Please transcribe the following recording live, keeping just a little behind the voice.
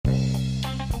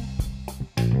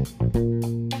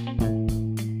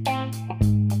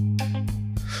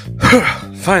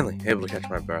Finally able to catch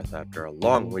my breath after a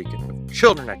long weekend of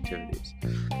children activities.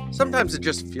 Sometimes it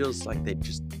just feels like they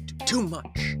just do too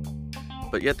much,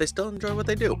 but yet they still enjoy what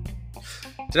they do.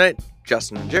 Tonight,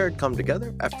 Justin and Jared come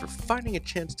together after finding a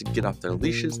chance to get off their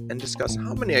leashes and discuss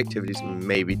how many activities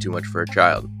may be too much for a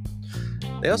child.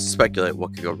 They also speculate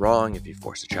what could go wrong if you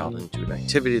force a child into an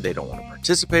activity they don't want to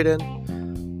participate in.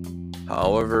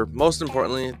 However, most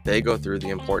importantly, they go through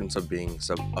the importance of being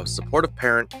a supportive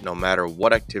parent no matter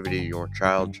what activity your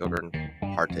children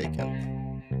partake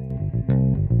in.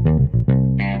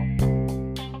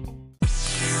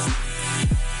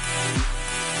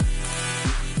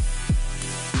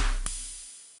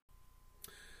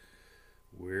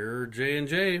 We're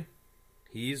J&J.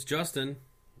 He's Justin.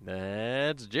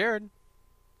 That's Jared.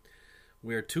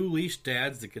 We are two leash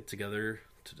dads that get together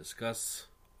to discuss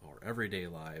our everyday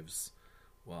lives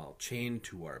while chained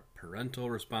to our parental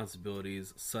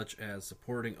responsibilities, such as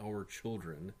supporting our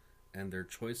children and their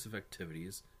choice of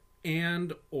activities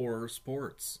and or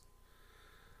sports.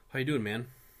 How you doing, man?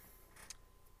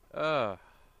 How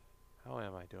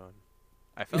am I doing?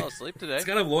 I fell asleep today. It's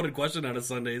kind of a loaded question on a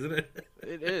Sunday, isn't it?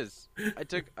 It is. I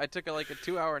took like a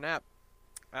 2-hour nap.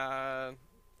 That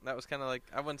was kind of like,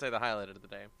 I wouldn't say the highlight of the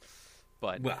day,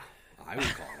 but Well, I would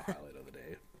call it a highlight of the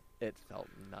day. it felt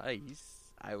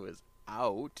nice. I was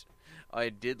out. I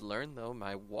did learn though,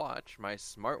 my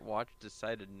smartwatch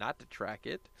decided not to track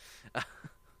it,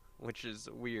 which is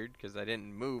weird because I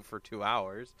didn't move for 2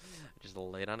 hours. I just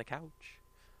laid on a couch.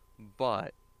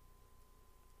 But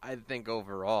I think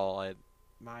overall,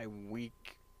 my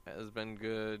week has been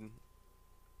good.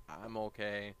 I'm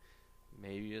okay.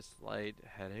 Maybe a slight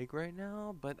headache right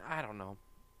now, but I don't know.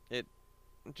 It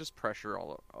just pressure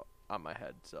all on my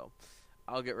head, so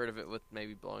I'll get rid of it with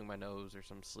maybe blowing my nose or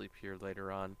some sleep here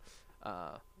later on.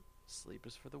 Sleep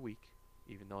is for the weak,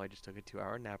 even though I just took a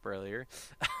 2-hour nap earlier.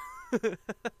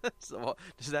 So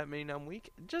does that mean I'm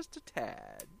weak? Just a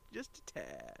tad. Just a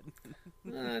tad.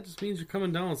 It just means you're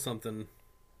coming down with something.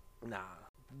 Nah.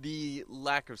 The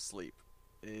lack of sleep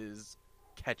is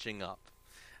catching up.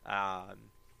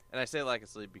 And I say lack of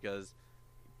sleep because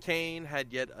Kane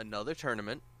had yet another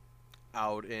tournament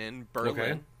out in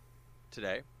Berlin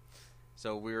today.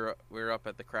 So we were up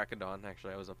at the crack of dawn.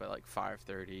 Actually, I was up at like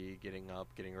 5:30,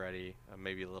 getting ready,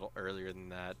 maybe a little earlier than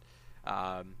that.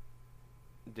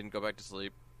 Didn't go back to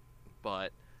sleep,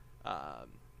 but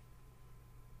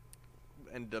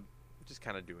ended up just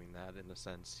kind of doing that in a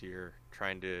sense here,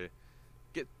 trying to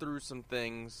get through some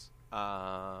things.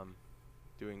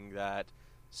 Doing that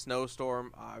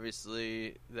snowstorm,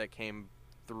 obviously, that came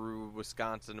through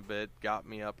Wisconsin a bit, got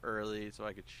me up early so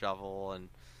I could shovel and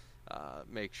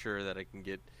make sure that I can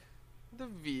get the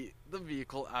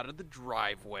vehicle out of the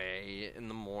driveway in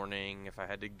the morning if I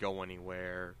had to go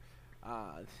anywhere.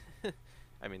 I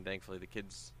mean, thankfully the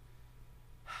kids...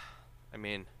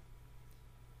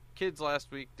 kids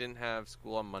last week didn't have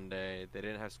school on Monday. They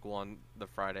didn't have school on the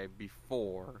Friday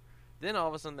before. Then all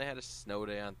of a sudden they had a snow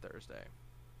day on Thursday.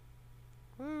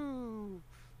 Woo!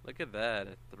 Look at that.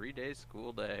 A 3-day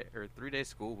school day, or 3-day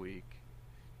school week.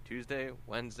 Tuesday,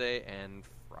 Wednesday, and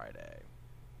Friday.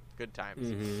 Good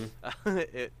times. Mm-hmm.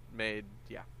 It made,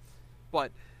 yeah.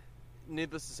 But,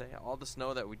 needless to say, all the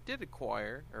snow that we did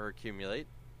acquire, or accumulate,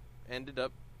 ended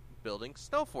up building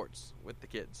snow forts with the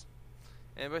kids.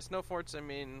 And by snow forts, I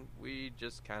mean we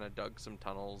just kind of dug some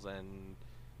tunnels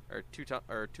or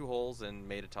two holes and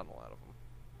made a tunnel out of them.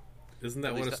 Isn't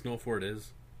that what a snow fort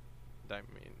is? I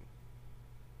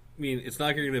mean, it's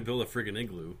not going to build a friggin'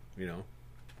 igloo, you know.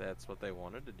 That's what they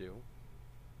wanted to do.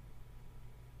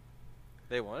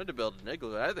 They wanted to build an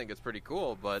igloo. I think it's pretty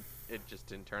cool, but it just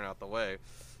didn't turn out the way.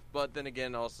 But then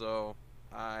again, also,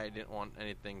 I didn't want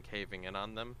anything caving in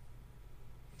on them.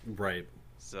 Right.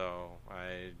 So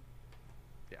I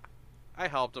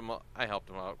helped him. I helped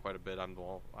him out quite a bit. I'm the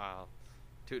one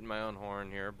tooting my own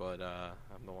horn here, but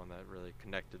I'm the one that really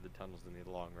connected the tunnels in the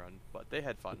long run. But they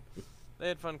had fun. They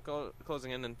had fun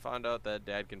closing in and found out that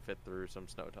Dad can fit through some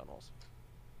snow tunnels.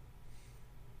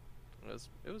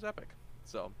 It was epic.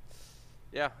 So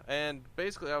yeah, and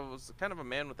basically I was kind of a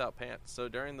man without pants. So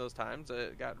during those times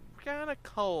it got kind of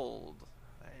cold,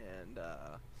 and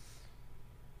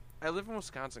I live in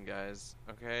Wisconsin, guys.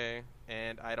 Okay,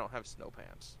 and I don't have snow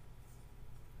pants.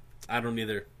 I don't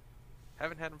either.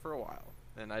 Haven't had them for a while,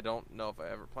 and I don't know if I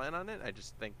ever plan on it. I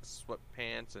just think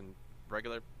sweatpants and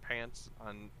regular pants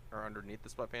or underneath the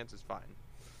sweatpants is fine,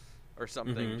 or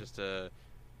something just to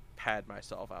pad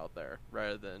myself out there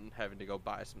rather than having to go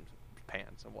buy some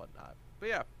pants and whatnot. But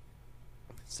yeah,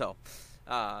 so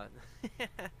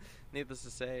needless to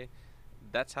say,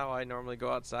 that's how I normally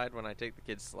go outside when I take the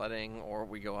kids sledding, or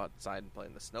we go outside and play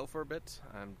in the snow for a bit.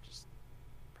 I'm just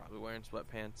probably wearing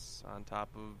sweatpants on top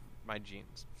of my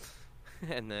jeans.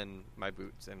 And then my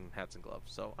boots and hats and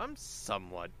gloves. So I'm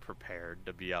somewhat prepared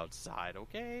to be outside,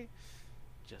 okay?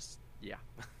 Just, yeah.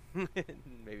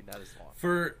 Maybe not as long.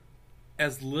 For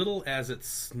as little as it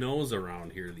snows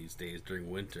around here these days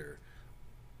during winter,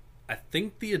 I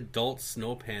think the adult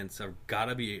snow pants have got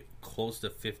to be close to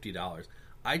 $50.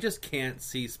 I just can't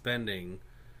see spending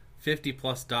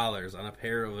 $50+ on a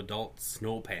pair of adult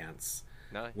snow pants.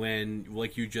 No. When,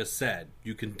 like you just said,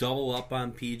 you can double up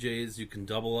on PJs, you can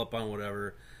double up on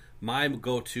whatever. My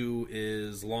go-to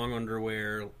is long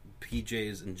underwear,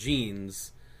 PJs, and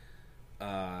jeans.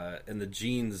 And the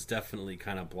jeans definitely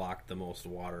kind of block the most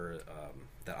water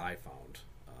that I found.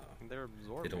 They're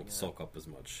absorbing. They don't soak up as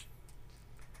much.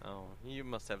 Oh, you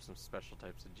must have some special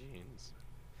types of jeans.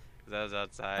 Because I was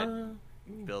outside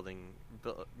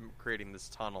creating this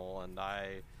tunnel, and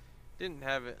I didn't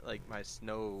have it like my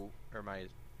snow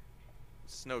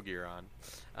gear on,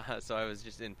 so I was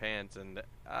just in pants, and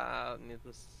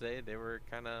needless to say, they were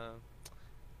kind of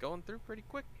going through pretty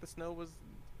quick. The snow was,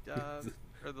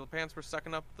 or the pants were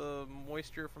sucking up the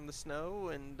moisture from the snow,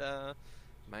 and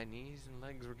my knees and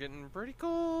legs were getting pretty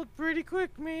cold pretty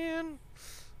quick, man.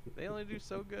 They only do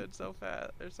so good so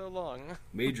fast. They're so long.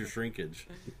 Major shrinkage.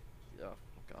 Oh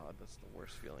God, that's the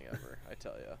worst feeling ever. I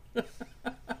tell ya.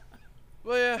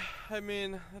 Well, yeah, I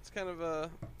mean, that's kind of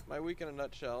my week in a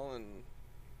nutshell, and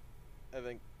I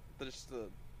think just the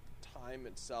time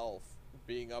itself,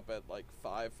 being up at like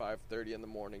 5:30 in the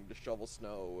morning to shovel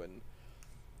snow and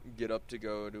get up to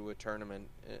go to a tournament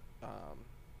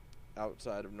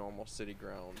outside of normal city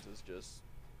grounds is just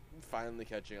finally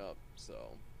catching up,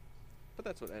 so. But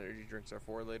that's what energy drinks are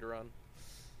for later on.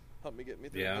 Help me get me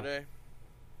through the day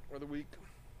or the week.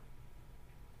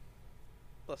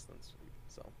 Less than sweet,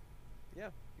 so. Yeah.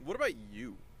 What about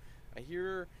you? I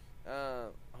hear,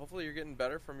 hopefully you're getting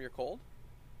better from your cold,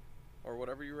 or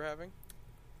whatever you were having.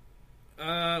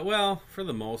 Well, for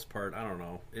the most part, I don't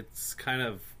know. It's kind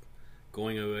of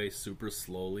going away super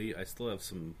slowly. I still have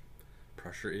some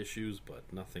pressure issues, but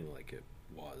nothing like it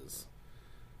was.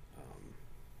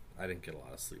 I didn't get a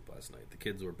lot of sleep last night. The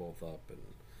kids were both up, and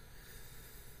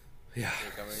yeah.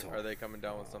 Are they coming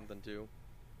down with something too?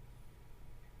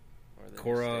 Or they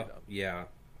Cora, yeah.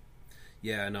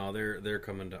 Yeah, no, they're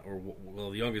coming down. Or well,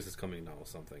 the youngest is coming down with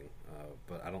something,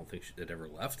 but I don't think it ever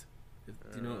left. Do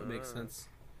you know, it makes sense.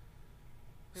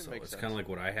 So it's kind of like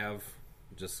what I have,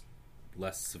 just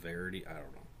less severity. I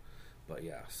don't know, but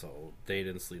yeah. So they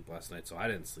didn't sleep last night, so I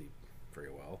didn't sleep very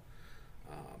well.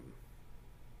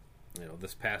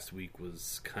 This past week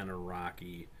was kind of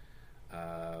rocky.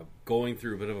 Going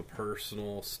through a bit of a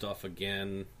personal stuff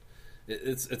again.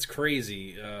 It's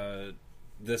crazy.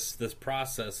 This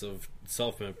process of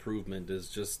self-improvement is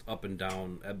just up and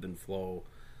down, ebb and flow.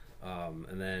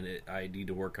 And then I need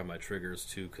to work on my triggers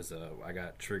too, because I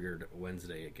got triggered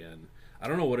Wednesday again. I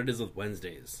don't know what it is with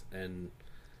Wednesdays and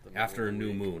after a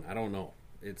new moon. I don't know.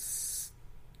 It's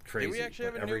crazy. Did we actually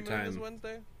have a new moon this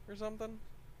Wednesday or something?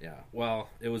 Yeah. Well,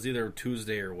 it was either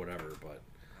Tuesday or whatever, but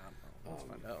I don't know. Let's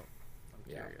find out. I'm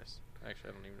curious. Actually,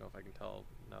 I don't even know if I can tell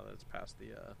now that it's past the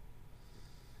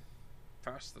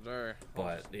day.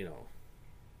 But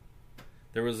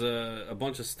there was a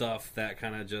bunch of stuff that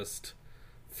kind of just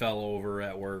fell over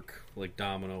at work like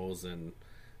dominoes, and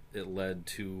it led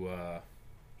to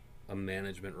a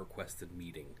management requested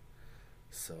meeting.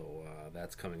 So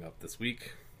that's coming up this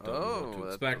week. Don't know what to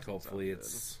expect. Hopefully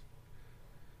it's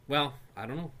well, I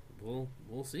don't know.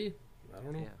 We'll see. I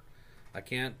don't know. Yeah. I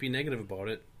can't be negative about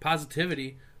it.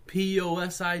 Positivity.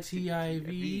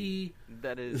 Positive.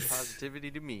 That is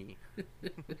positivity to me.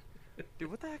 Dude,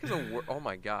 what the heck is a word? Oh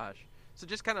my gosh. So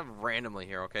just kind of randomly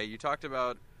here, okay? You talked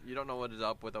about you don't know what is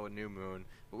up with a new moon,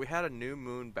 but we had a new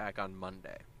moon back on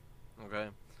Monday. Okay?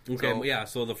 Okay,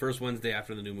 so the first Wednesday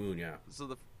after the new moon, yeah.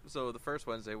 So the first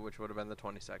Wednesday, which would have been the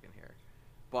 22nd here.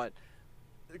 But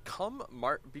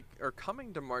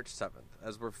coming to March 7th,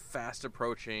 as we're fast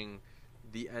approaching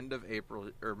the end of April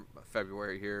or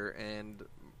February here, and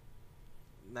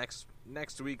next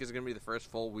week is going to be the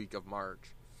first full week of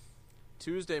March.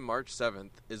 Tuesday, March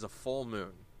 7th is a full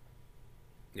moon.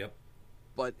 Yep.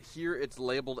 But here it's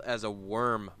labeled as a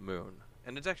worm moon,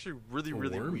 and it's actually really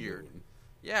weird. Moon.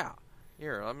 Yeah.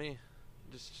 Here, let me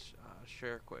just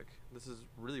share quick. This is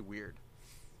really weird.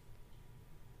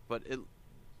 But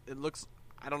it looks,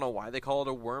 I don't know why they call it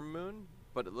a worm moon,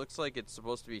 but it looks like it's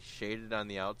supposed to be shaded on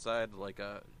the outside, like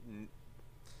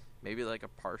maybe like a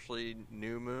partially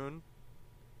new moon,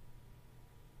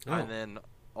 and then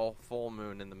a full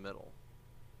moon in the middle.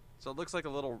 So it looks like a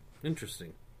little.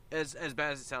 Interesting. As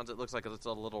bad as it sounds, it looks like it's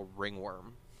a little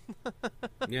ringworm.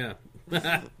 Yeah.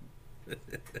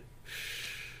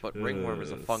 But ringworm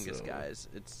is a fungus, So- guys.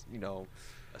 It's,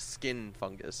 a skin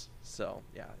fungus. So,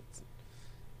 yeah,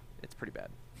 it's pretty bad.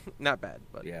 Not bad,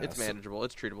 but Yeah, it's so- manageable.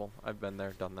 It's treatable. I've been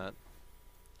there, done that.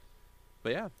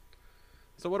 But yeah.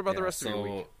 So what about the rest of your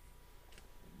week?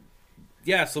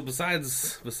 Yeah, so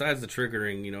besides the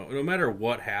triggering, no matter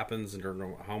what happens and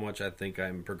or how much I think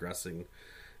I'm progressing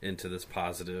into this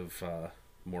positive,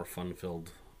 more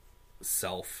fun-filled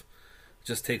self, it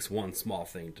just takes one small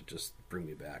thing to just bring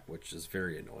me back, which is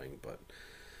very annoying, but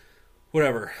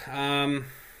whatever.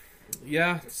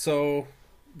 Yeah, so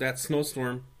that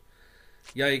snowstorm,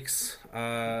 yikes.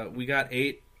 We got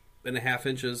 8.5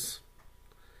 inches.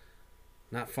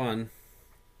 Not fun.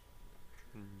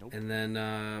 Nope. And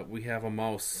then we have a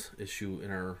mouse issue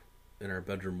in our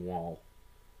bedroom wall.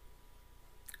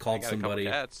 Called I got somebody. A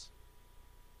couple cats.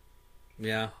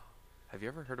 Yeah, Have you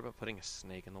ever heard about putting a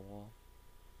snake in the wall?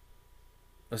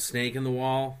 a snake in the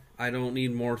wall. I don't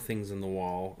need more things in the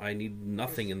wall. I need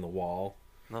nothing in the wall.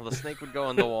 No, the snake would go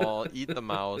in the wall, eat the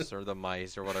mouse or the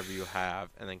mice or whatever you have,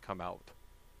 and then come out.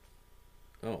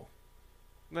 Oh,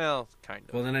 Well, kind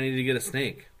of. well then I need to get a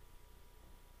snake.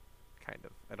 Kind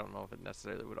of. I don't know if it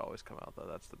necessarily would always come out, though.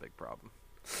 That's the big problem.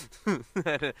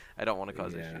 I don't want to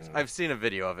cause issues. Yeah. I've seen a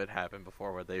video of it happen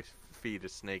before where they feed a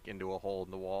snake into a hole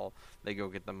in the wall. They go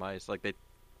get the mice. Like, they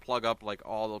plug up, like,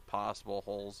 all the possible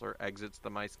holes or exits the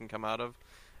mice can come out of,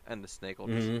 and the snake will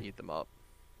just eat them up.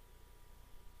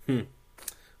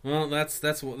 Well, that's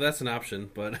an option,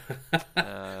 but we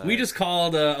Uh, just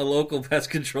called a local pest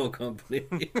control company,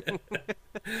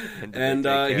 and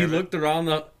and he looked around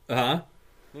the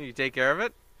You take care of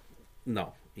it?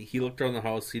 No, he looked around the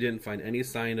house. He didn't find any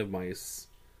sign of mice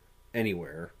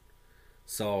anywhere.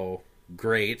 So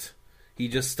great. He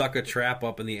just stuck a trap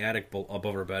up in the attic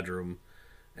above our bedroom,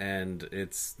 and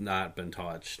it's not been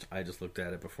touched. I just looked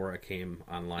at it before I came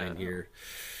online here,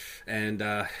 and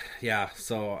yeah.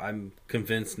 So I'm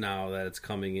convinced now that it's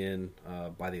coming in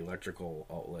by the electrical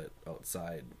outlet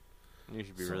outside. You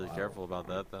should be So really I'll- careful about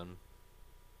that, then.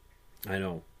 I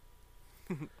know.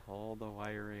 All the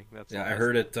wiring. That's Yeah, all I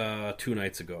heard it 2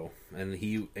 nights ago, and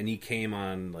he came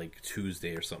on like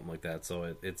Tuesday or something like that.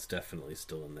 So it's definitely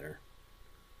still in there.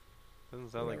 Doesn't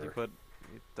sound like you Whatever. put.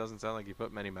 It doesn't sound like you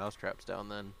put many mouse traps down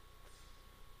then.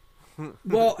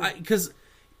 Well, because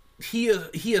he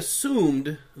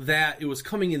assumed that it was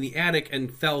coming in the attic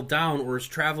and fell down or is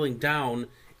traveling down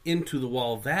into the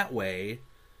wall that way.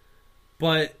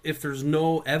 But if there's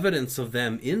no evidence of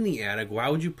them in the attic, why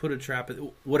would you put a trap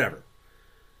in? Whatever.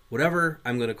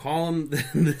 I'm going to call him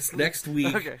this next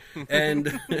week Okay.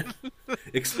 and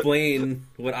explain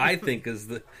what I think is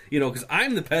because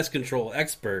I'm the pest control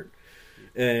expert.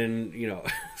 And,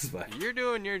 but- You're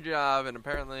doing your job, and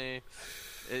apparently,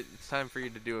 it's time for you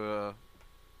to do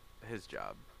his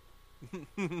job.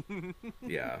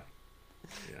 yeah.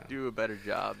 Do a better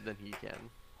job than he can.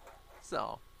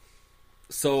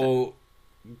 So,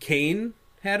 Kane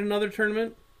had another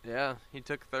tournament. Yeah, he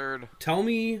took third. Tell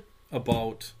me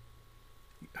about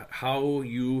how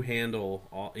you handle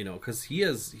all, because he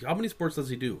has, how many sports does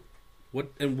he do?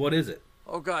 What is it?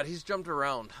 Oh God, he's jumped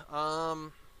around.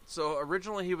 So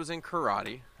originally he was in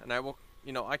karate, and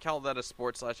I call that a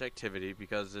sport / activity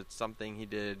because it's something he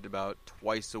did about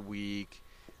twice a week,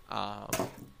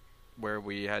 where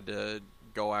we had to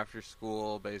go after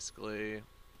school basically,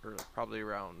 or probably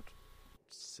around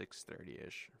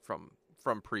 6:30ish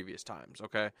from previous times.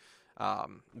 Okay.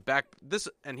 And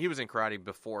he was in karate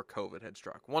before COVID had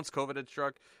struck. Once COVID had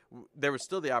struck, there was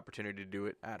still the opportunity to do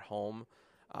it at home,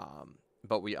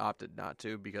 but we opted not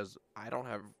to because we don't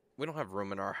have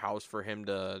room in our house for him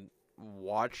to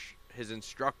watch his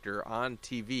instructor on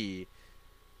TV,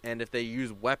 and if they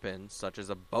use weapons such as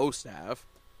a bow staff,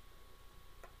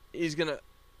 he's gonna,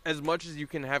 as much as you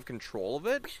can have control of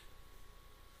it,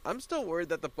 I'm still worried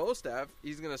that the bow staff,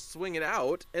 he's gonna swing it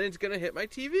out and it's gonna hit my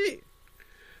TV.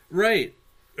 Right.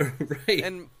 Right.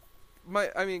 And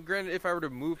granted, if I were to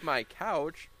move my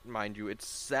couch, mind you,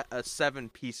 it's a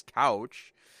 7-piece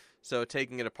couch, so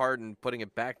taking it apart and putting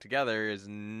it back together is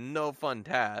no fun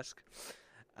task.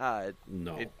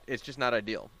 No. It's just not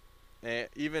ideal.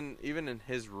 Even in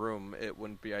his room, it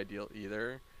wouldn't be ideal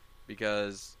either,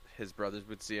 because his brothers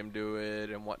would see him do it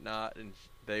and whatnot, and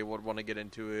they would want to get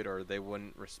into it, or they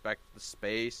wouldn't respect the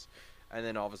space, and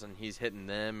then all of a sudden he's hitting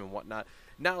them and whatnot.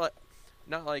 Not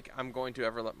like I'm going to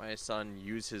ever let my son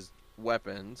use his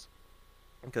weapons,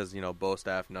 because bow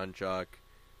staff, nunchuck,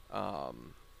 oh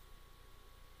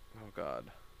god,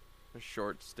 a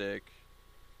short stick,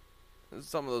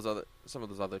 some of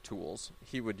those other tools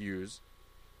he would use.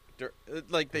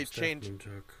 Like they changed.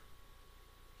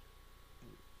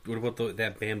 What about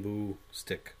that bamboo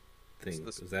stick thing?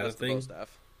 Is that a thing? The bow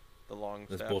staff, the long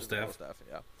that's staff. bow staff.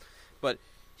 Yeah, but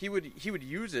he would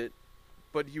use it,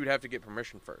 but he would have to get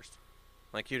permission first.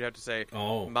 Like he would have to say,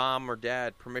 "Mom or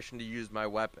Dad, permission to use my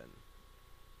weapon."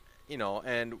 You know,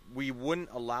 and we wouldn't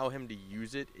allow him to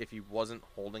use it if he wasn't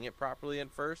holding it properly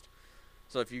at first.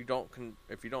 So if you don't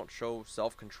show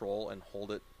self-control and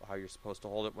hold it how you're supposed to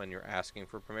hold it when you're asking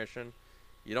for permission,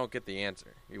 you don't get the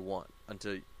answer you want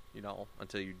until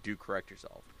you do correct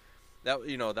yourself. That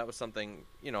was something,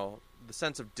 the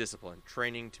sense of discipline,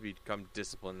 training to become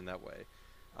disciplined in that way.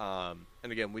 And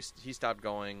again, he stopped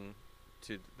going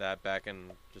to that back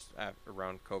in just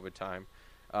around COVID time.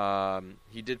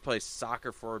 He did play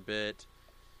soccer for a bit.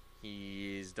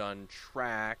 He's done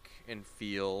track and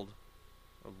field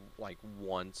like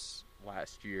once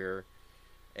last year,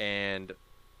 and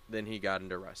then he got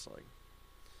into wrestling.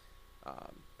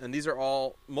 And these are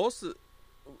all most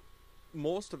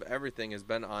of everything has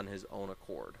been on his own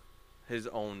accord, his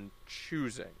own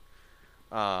choosing.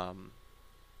 I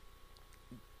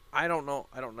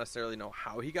don't necessarily know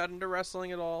how he got into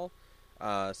wrestling at all.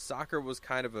 Soccer was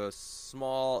kind of a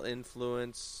small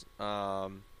influence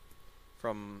from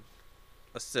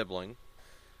a sibling.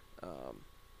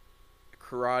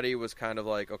 Karate was kind of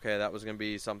like, okay, that was going to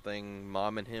be something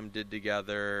Mom and him did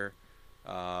together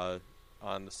on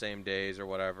the same days or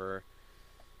whatever.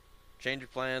 Change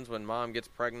of plans when Mom gets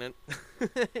pregnant.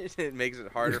 It makes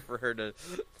it harder for her to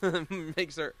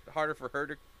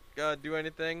do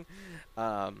anything.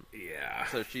 Yeah.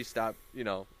 So she stopped,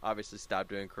 obviously stopped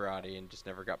doing karate and just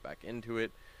never got back into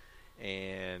it.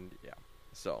 And yeah,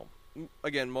 so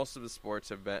again, most of the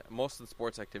sports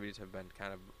activities have been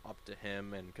kind of up to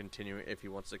him and continue if he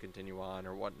wants to continue on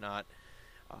or whatnot.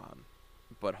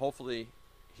 But hopefully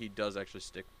he does actually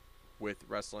stick with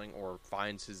wrestling or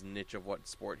finds his niche of what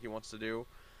sport he wants to do.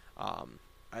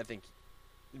 I think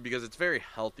because it's very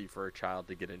healthy for a child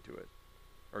to get into it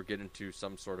or get into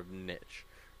some sort of niche,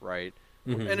 right?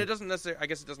 Mm-hmm. And it doesn't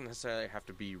necessarily have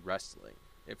to be wrestling.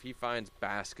 If he finds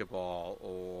basketball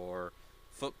or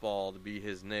football to be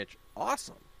his niche,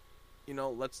 awesome.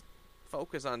 Let's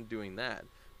focus on doing that.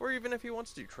 Or even if he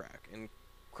wants to do track and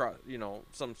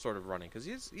some sort of running, because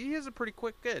he is a pretty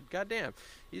quick kid. Goddamn,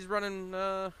 he's running.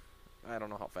 I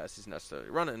don't know how fast he's necessarily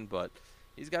running, but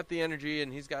he's got the energy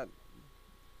and he's got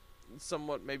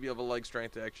somewhat maybe of a leg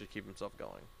strength to actually keep himself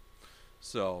going.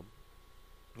 So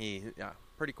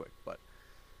pretty quick. But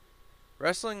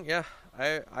wrestling,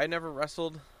 I never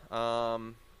wrestled. I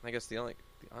guess the only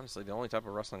type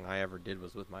of wrestling I ever did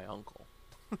was with my uncle.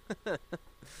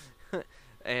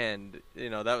 And,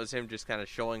 that was him just kind of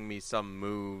showing me some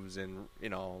moves and,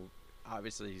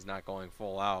 obviously he's not going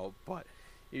full out, but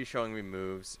he's showing me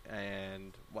moves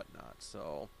and whatnot.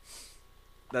 So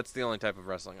that's the only type of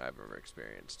wrestling I've ever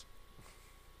experienced.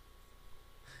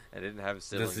 I didn't have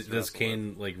siblings. Does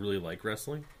Kane really like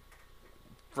wrestling?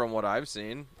 From what I've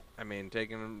seen, I mean,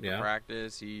 taking him to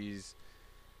practice, he's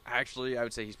actually, I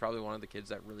would say he's probably one of the kids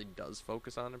that really does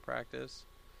focus on in practice.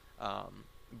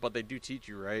 But they do teach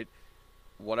you, right?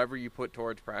 Whatever you put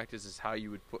towards practice is how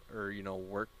you would put, or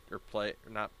work or play,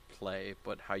 or not play,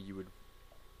 but how you would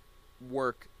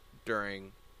work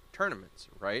during tournaments,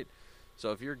 right?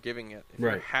 So if you're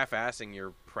you're half-assing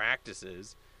your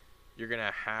practices, you're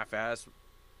gonna half-ass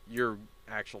your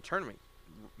actual tournament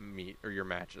meet or your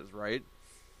matches, right?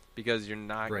 Because you're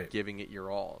not giving it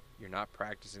your all. You're not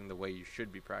practicing the way you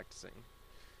should be practicing,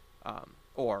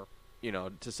 or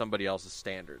to somebody else's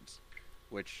standards,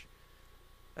 which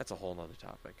that's a whole nother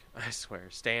topic. I swear,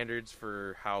 standards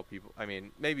for how people. I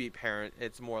mean, maybe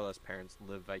it's more or less parents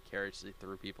live vicariously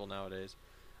through people nowadays,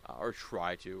 or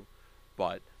try to,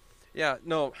 but yeah,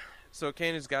 no. So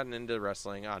Kane has gotten into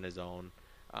wrestling on his own.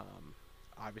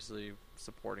 Obviously,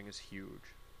 supporting is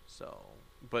huge. So,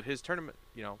 but his tournament,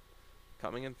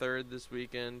 coming in third this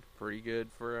weekend, pretty good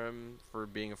for him for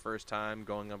being a first time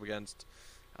going up against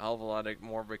a hell of a lot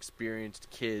more experienced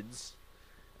kids.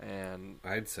 And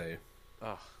I'd say,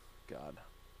 oh God,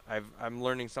 I'm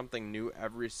learning something new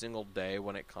every single day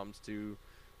when it comes to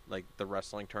the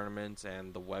wrestling tournaments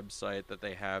and the website that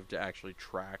they have to actually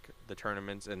track the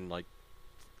tournaments and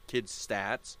kids'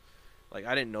 stats.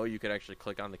 I didn't know you could actually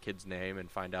click on the kid's name and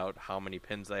find out how many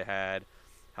pins they had,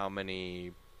 how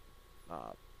many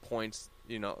points,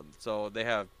 So they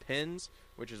have pins,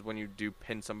 which is when you do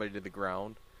pin somebody to the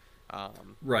ground.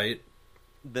 Right.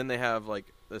 Then they have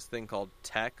this thing called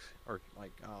tech, or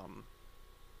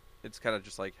it's kind of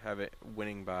just have it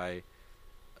winning by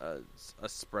a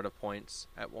spread of points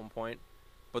at one point.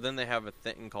 But then they have a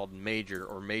thing called major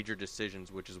or major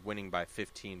decisions, which is winning by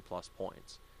 15 plus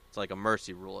points. It's like a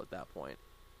mercy rule at that point.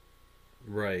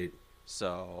 Right.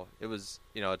 So it was,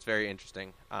 it's very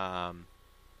interesting and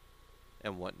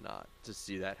whatnot to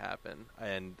see that happen.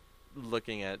 And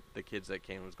looking at the kids that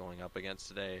Kane was going up against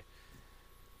today,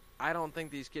 I don't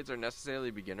think these kids are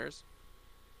necessarily beginners.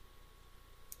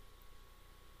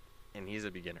 And he's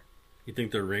a beginner. You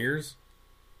think they're ringers?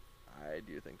 I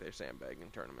do think they're sandbagging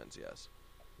tournaments, yes.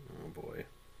 Oh, boy.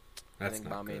 I That's think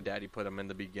not Mommy good. and Daddy put them in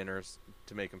the beginners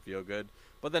to make them feel good.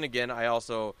 But then again,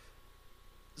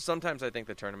 sometimes I think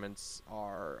the tournaments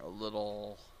are a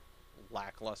little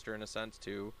lackluster in a sense,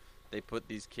 too. They put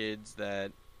these kids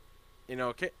that,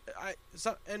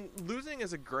 and losing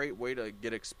is a great way to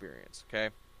get experience, okay?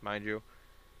 Mind you.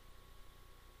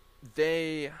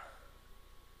 He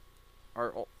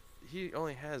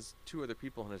only has 2 other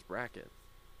people in his bracket.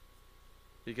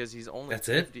 Because he's only That's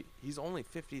it? He's only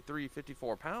 53,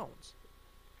 54 pounds.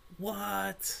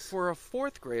 What? For a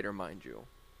 4th grader, mind you.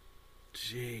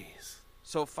 Jeez.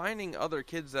 So finding other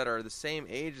kids that are the same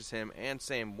age as him and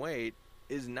same weight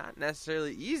is not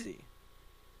necessarily easy.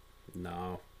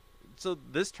 No. So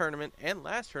this tournament and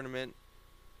last tournament,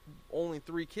 only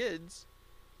 3 kids,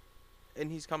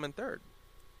 and he's coming 3rd.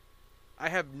 I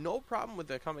have no problem with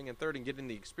him coming in 3rd and getting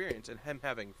the experience and him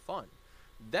having fun.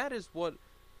 That is what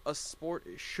a sport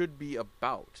should be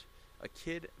about. A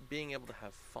kid being able to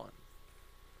have fun.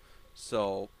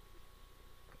 So,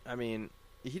 I mean,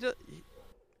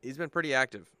 he's been pretty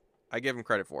active. I give him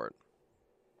credit for it.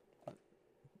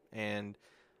 And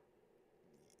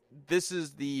this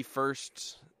is the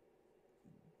first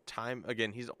time,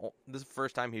 again, this is the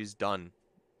first time he's done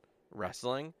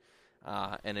wrestling.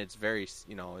 And it's very,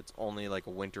 it's only like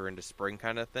a winter into spring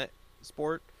kind of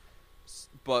sport.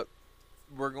 But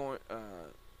we're going,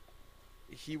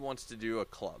 he wants to do a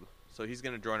club. So he's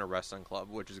going to join a wrestling club,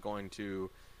 which is going to,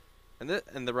 and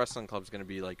the wrestling club is going to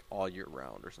be like all year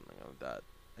round or something like that.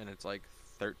 And it's like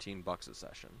 $13 a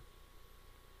session.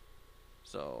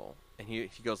 So, and he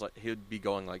goes like, he'd be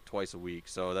going like twice a week.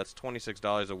 So that's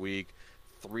 $26 a week,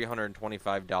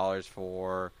 $325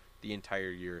 for the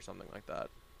entire year or something like that.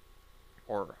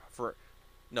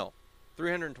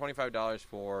 $325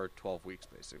 for 12 weeks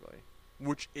basically,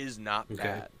 which is not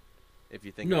bad if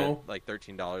you think of it, like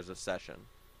 $13 a session.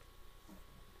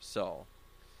 So,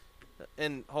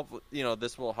 and hopefully,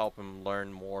 this will help him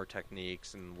learn more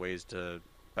techniques and ways to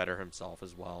better himself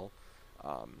as well.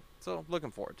 So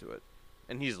looking forward to it,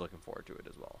 and he's looking forward to it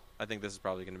as well. I think this is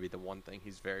probably going to be the one thing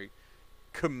he's very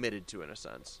committed to in a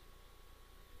sense.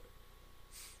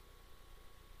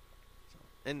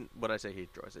 And would I say he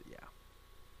enjoys it? Yeah.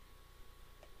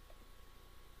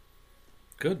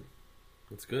 Good.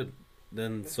 That's good.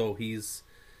 Then, so he's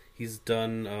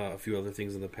done a few other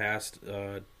things in the past.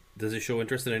 Does he show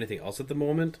interest in anything else at the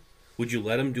moment? Would you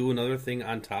let him do another thing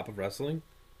on top of wrestling?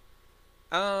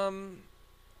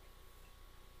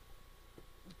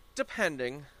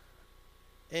 Depending.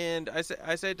 And I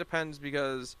say it depends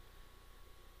because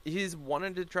he's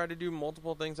wanted to try to do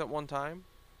multiple things at one time.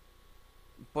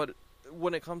 But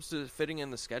when it comes to fitting in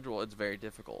the schedule, it's very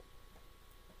difficult.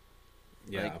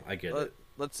 Yeah, I get it.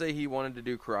 Let's say he wanted to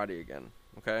do karate again,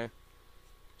 okay?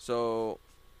 So,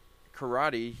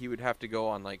 karate, he would have to go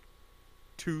on, like,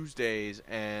 Tuesdays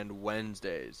and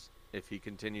Wednesdays if he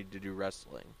continued to do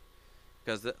wrestling.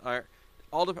 Because,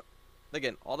 all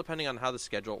depending on how the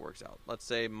schedule works out. Let's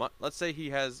say he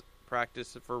has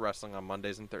practice for wrestling on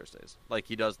Mondays and Thursdays, like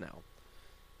he does now.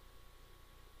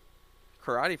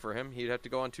 Karate for him, he'd have to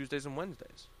go on Tuesdays and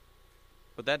Wednesdays.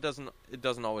 But it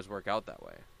doesn't always work out that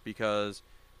way because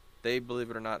they,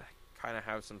 believe it or not, kind of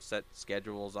have some set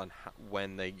schedules on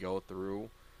when they go through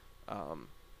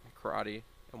karate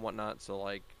and whatnot. So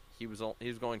like he was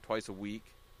going twice a week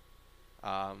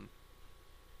for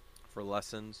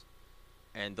lessons,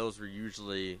 and those were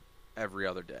usually every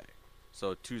other day.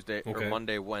 So Tuesday or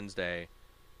Monday, Wednesday,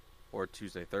 or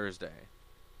Tuesday, Thursday.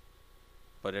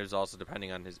 But it was also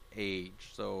depending on his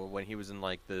age. So when he was in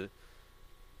like the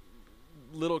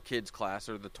little kids class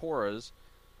or the Toras,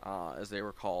 as they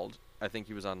were called, I think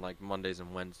he was on like Mondays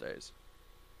and Wednesdays.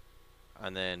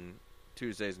 And then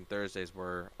Tuesdays and Thursdays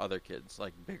were other kids,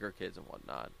 like bigger kids and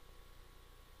whatnot.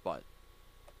 But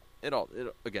it all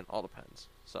depends.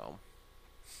 So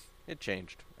it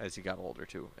changed as he got older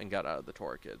too and got out of the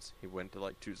Tora kids. He went to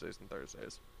like Tuesdays and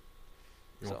Thursdays.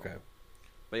 So, okay.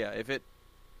 But yeah,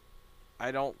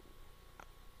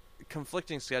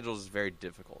 conflicting schedules is very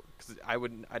difficult because I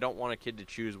don't want a kid to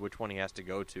choose which one he has to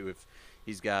go to if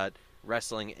he's got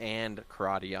wrestling and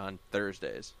karate on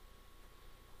Thursdays.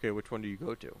 Okay, which one do you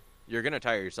go to? You're gonna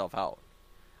tire yourself out.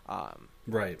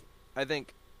 Right. I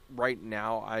think right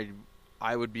now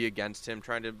I would be against him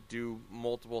trying to do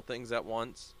multiple things at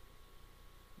once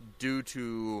due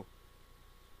to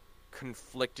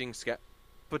conflicting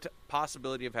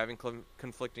possibility of having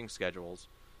conflicting schedules.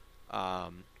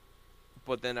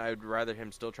 But then I'd rather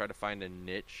him still try to find a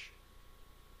niche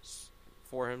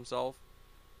for himself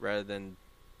rather than.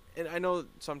 And I know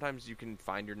sometimes you can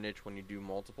find your niche when you do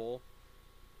multiple,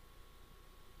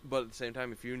 but at the same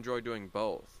time, if you enjoy doing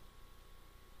both,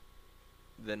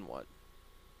 then what?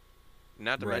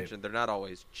 Not to mention, they're not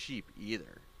always cheap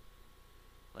either.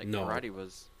 Like, no. karate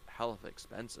was hell of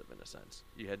expensive in a sense.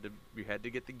 You had to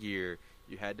get the gear.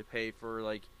 You had to pay for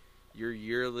like your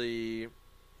yearly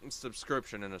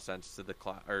subscription in a sense to the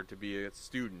class or to be a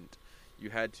student. You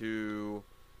had to,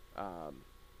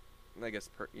 I guess,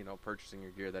 purchasing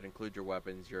your gear that includes your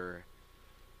weapons, your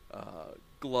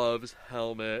gloves,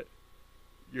 helmet,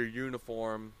 your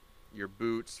uniform, your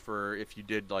boots for if you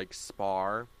did like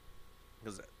spar,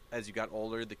 because as you got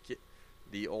older,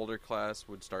 the older class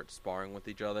would start sparring with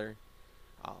each other.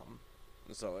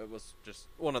 So it was just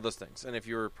one of those things. And if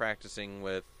you were practicing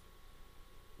with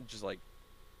just like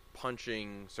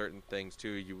punching certain things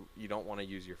too, you don't want to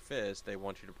use your fist. They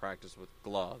want you to practice with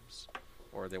gloves,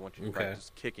 or they want you to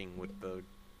practice kicking with the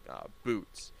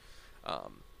boots.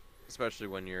 Especially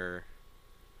when you're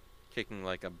kicking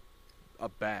like a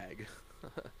bag,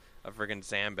 a friggin'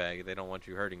 sandbag. They don't want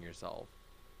you hurting yourself.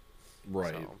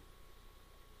 Right. So,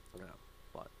 yeah,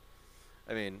 but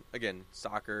I mean, again,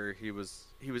 soccer. He was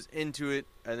into it,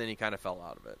 and then he kind of fell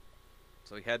out of it.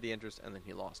 So he had the interest, and then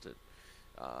he lost it.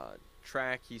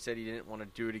 Track. He said he didn't want to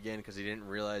do it again because he didn't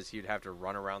realize he'd have to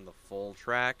run around the full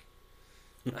track.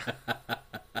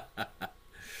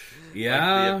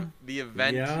 Yeah. Like the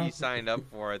event he signed up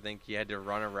for, I think he had to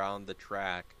run around the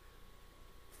track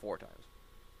 4 times.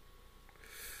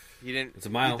 He didn't. It's a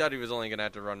mile. He thought he was only gonna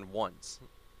have to run once.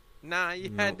 Nah,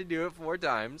 you had to do it 4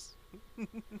 times.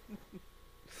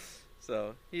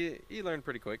 So he learned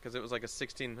pretty quick because it was like a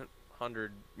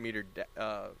 1,600 meter,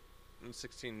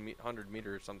 1,600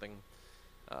 meter or something.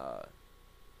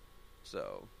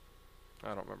 So I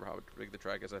don't remember how big the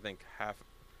track is. I think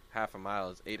half a mile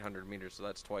is 800 meters, so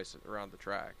that's twice around the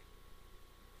track.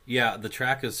 Yeah, the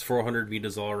track is 400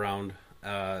 meters all around.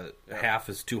 Half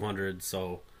is 200,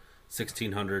 so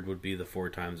 1,600 would be the 4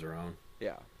 times around.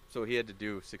 Yeah, so he had to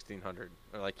do 1,600.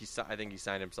 Or like I think he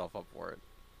signed himself up for it,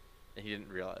 and he didn't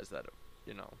realize that.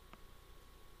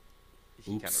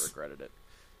 He kind of regretted it.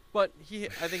 But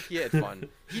I think he had fun.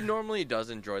 He normally does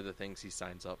enjoy the things he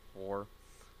signs up for,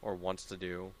 or wants to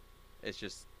do. It's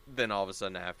just then all of a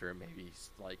sudden after, maybe he's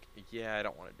like, yeah, I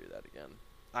don't want to do that again.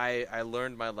 I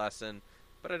learned my lesson,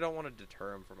 but I don't want to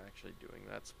deter him from actually doing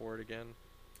that sport again.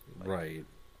 Like, right.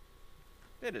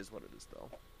 It is what it is, though.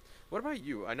 What about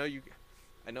you? I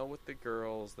know with the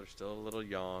girls, they're still a little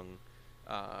young.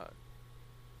 Have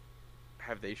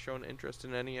they shown interest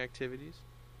in any activities?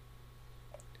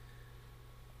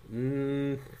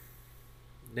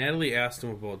 Natalie asked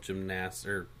him about gymnastics,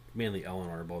 or mainly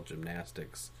Eleanor about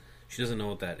gymnastics. She doesn't know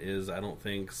what that is, I don't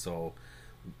think, so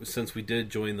since we did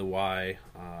join the Y,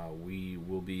 we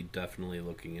will be definitely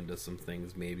looking into some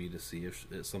things maybe to see if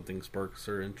something sparks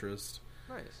her interest.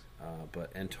 Nice.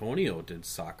 But Antonio did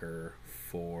soccer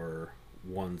for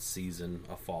one season,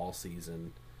 a fall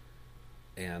season,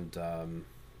 and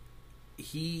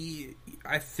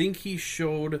I think he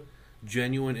showed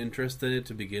genuine interest in it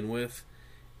to begin with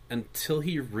until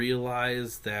he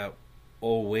realized that,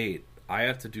 oh wait, I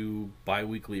have to do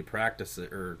bi-weekly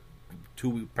practices or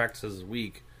 2 practices a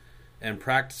week, and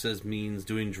practices means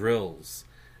doing drills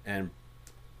and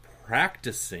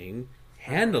practicing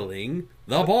handling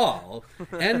the ball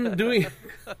and doing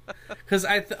because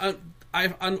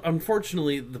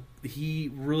unfortunately he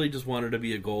really just wanted to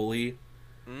be a goalie.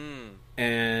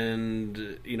 And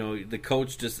the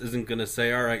coach just isn't going to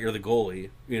say, all right, you're the goalie.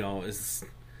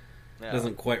 It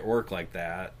doesn't quite work like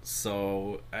that.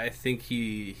 So I think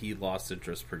he lost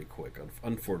interest pretty quick,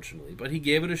 unfortunately. But he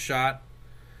gave it a shot.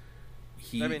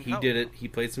 He did it. He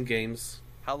played some games.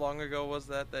 How long ago was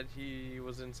that he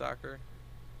was in soccer?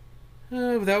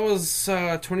 That was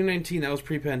 2019. That was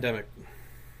pre-pandemic.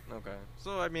 Okay.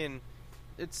 So, I mean,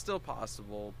 it's still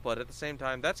possible. But at the same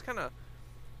time, that's kind of,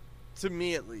 to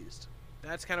me at least,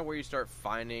 that's kind of where you start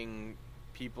finding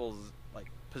people's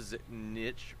like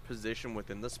niche position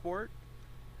within the sport.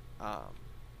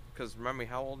 Because remember,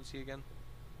 how old is he again?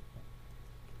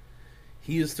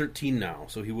 He is 13 now,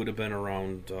 so he would have been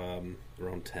around 10.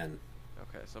 Okay,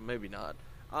 so maybe not.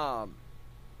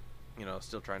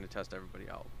 Still trying to test everybody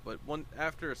out. But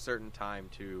after a certain time,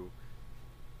 too,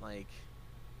 like,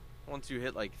 once you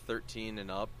hit like 13 and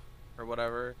up or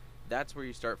whatever, that's where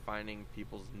you start finding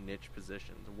people's niche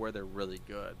positions where they're really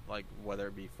good, like whether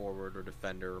it be forward or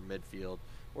defender or midfield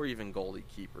or even goalie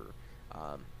keeper.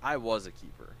 I was a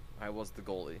keeper. I was the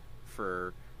goalie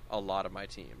for a lot of my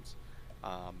teams.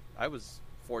 I was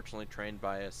fortunately trained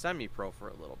by a semi-pro for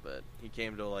a little bit. He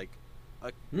came to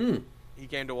he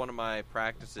came to one of my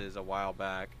practices a while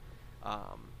back. I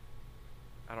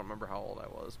don't remember how old I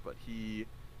was, but he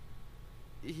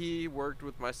worked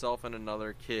with myself and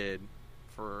another kid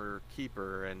for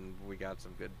keeper, and we got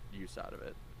some good use out of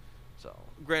it. So,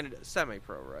 granted,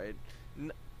 semi-pro, right?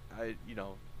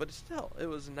 But still, it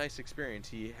was a nice experience.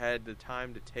 He had the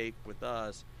time to take with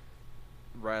us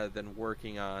rather than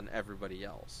working on everybody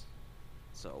else.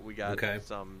 So we got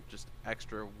some just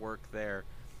extra work there,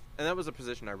 and that was a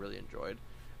position I really enjoyed.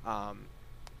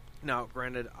 Now,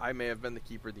 granted, I may have been the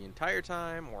keeper the entire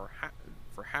time, or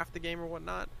for half the game or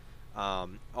whatnot,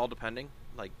 all depending.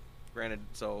 Like, granted,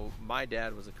 so my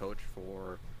dad was a coach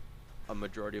for a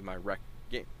majority of my rec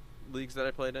game leagues that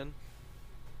I played in,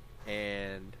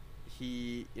 and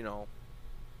he,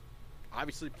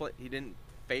 obviously he didn't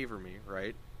favor me,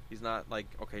 right? He's not like,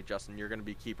 okay, Justin, you're going to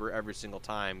be keeper every single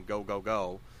time, go, go,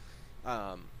 go.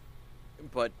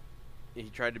 But he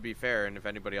tried to be fair, and if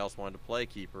anybody else wanted to play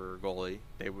keeper or goalie,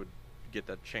 they would get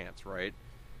that chance, right?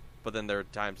 But then there are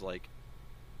times like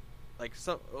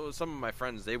some of my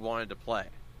friends, they wanted to play,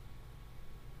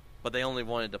 but they only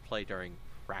wanted to play during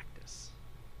practice.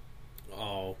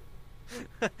 Oh.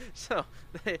 So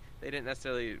they didn't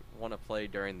necessarily want to play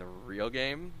during the real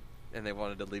game, and they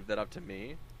wanted to leave that up to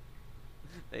me.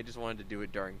 They just wanted to do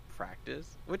it during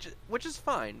practice, which is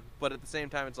fine, but at the same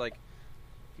time, it's like,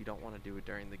 if you don't want to do it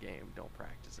during the game, don't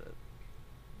practice it.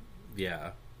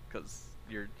 Yeah. Because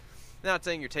you're not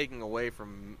saying you're taking away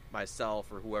from myself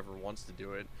or whoever wants to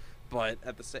do it, but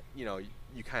at the same,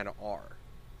 you kind of are.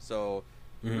 So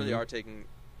you really are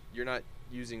you're not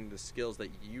using the skills that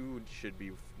you should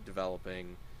be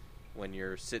developing when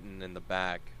you're sitting in the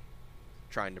back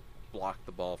trying to block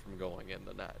the ball from going in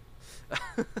the net.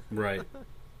 Right.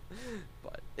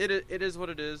 But it is what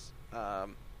it is. I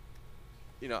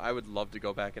would love to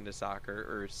go back into soccer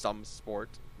or some sport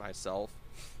myself,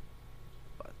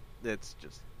 but it's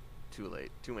just too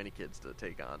late. Too many kids to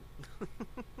take on.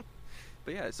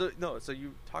 But yeah, so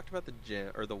you talked about the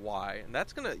gym or the Y, and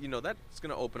that's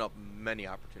gonna open up many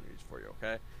opportunities for you.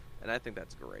 Okay, and I think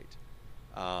that's great.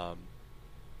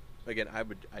 Again, I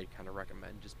kind of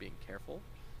recommend just being careful,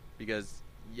 because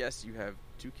yes, you have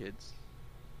 2 kids,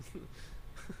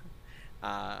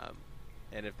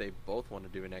 and if they both want to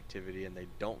do an activity and they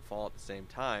don't fall at the same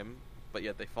time, but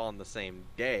yet they fall on the same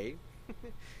day,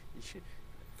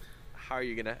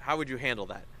 how would you handle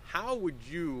that? How would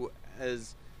you,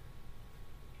 as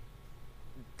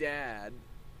dad,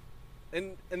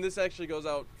 and this actually goes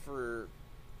out for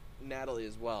Natalie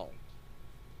as well,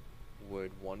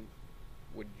 would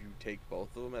you take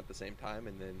both of them at the same time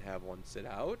and then have one sit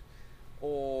out,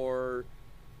 or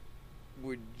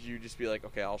would you just be like,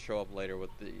 okay, I'll show up later with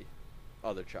the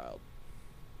other child?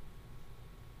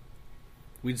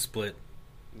 We'd split.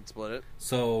 You'd split it?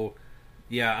 So,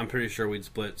 yeah, I'm pretty sure we'd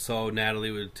split. So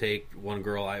Natalie would take one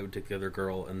girl, I would take the other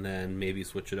girl, and then maybe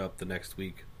switch it up the next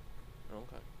week.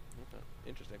 Okay.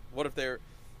 Interesting. What if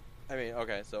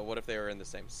so what if they were in the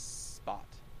same spot?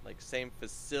 Like, same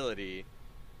facility,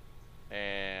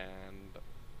 and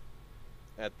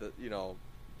at the,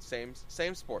 same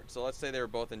sport. So let's say they were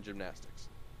both in gymnastics,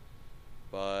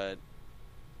 but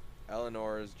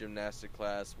Eleanor's gymnastic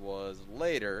class was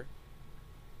later,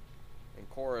 and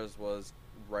Cora's was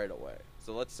right away.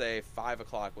 So let's say 5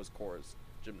 o'clock was Cora's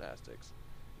gymnastics.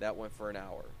 That went for an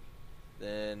hour.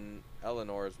 Then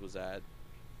Eleanor's was at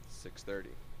 6:30.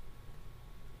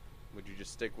 Would you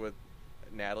just stick with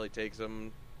Natalie takes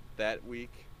them that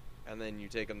week, and then you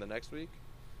take them the next week?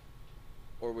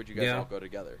 Or would you guys all go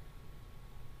together?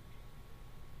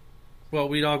 Well,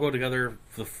 we'd all go together,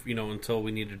 until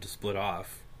we needed to split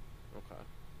off. Okay.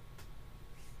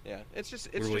 Yeah, it's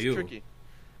just you? tricky.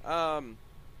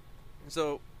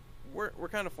 So we're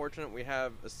kind of fortunate. We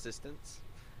have assistants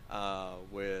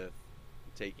with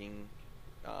taking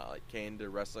like Kane to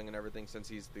wrestling and everything, since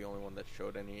he's the only one that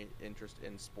showed any interest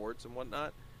in sports and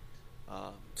whatnot.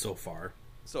 So far,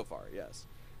 yes.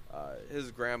 His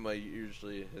grandma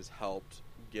usually has helped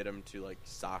get him to like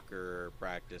soccer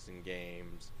practice and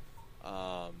games,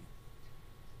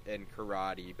 and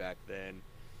karate back then,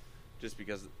 just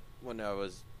because when I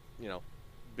was,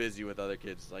 busy with other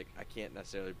kids, like, I can't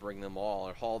necessarily bring them all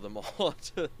or haul them all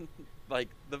to like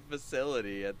the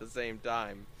facility at the same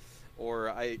time, or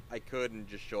I could and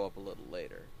just show up a little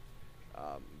later.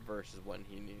 versus when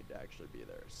he needed to actually be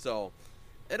there. So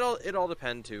it all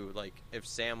depend too. Like if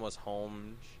Sam was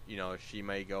home, she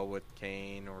may go with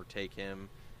Kane or take him,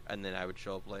 and then I would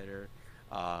show up later.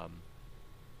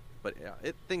 But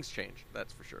yeah, things change.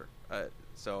 That's for sure.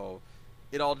 So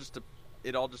it all just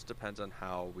depends on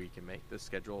how we can make the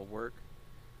schedule work,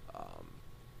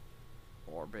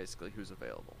 or basically who's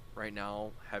available. Right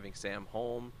now, having Sam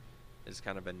home has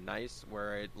kind of been nice,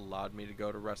 where it allowed me to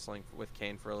go to wrestling with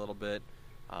Kane for a little bit.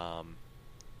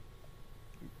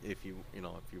 If he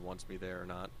wants me there or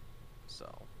not.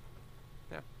 So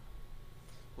yeah,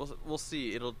 we'll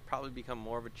see. It'll probably become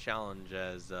more of a challenge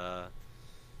as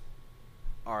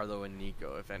Arlo and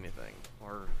Nico, if anything,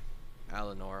 or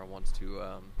Eleanor wants to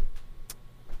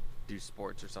do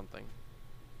sports or something.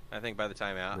 I think by the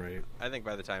time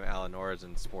Eleanor is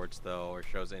in sports though, or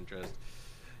shows interest,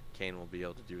 Kane will be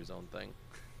able to do his own thing.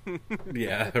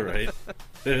 Yeah, right.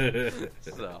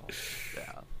 So,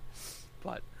 yeah.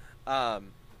 But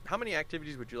how many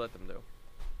activities would you let them do?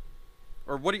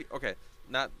 Or what do you? Okay,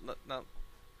 not.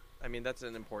 I mean, that's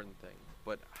an important thing.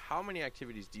 But how many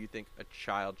activities do you think a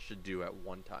child should do at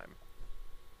one time?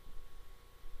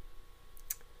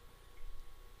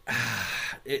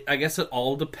 I guess it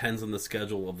all depends on the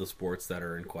schedule of the sports that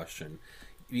are in question.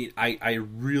 I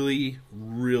really,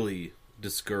 really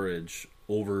discourage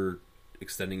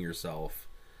overextending yourself,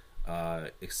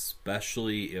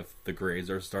 especially if the grades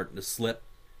are starting to slip.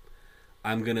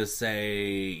 I'm going to say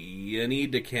you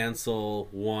need to cancel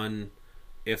one,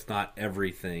 if not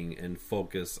everything, and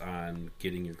focus on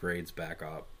getting your grades back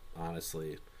up,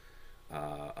 honestly.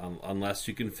 Unless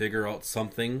you can figure out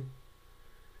something,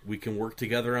 we can work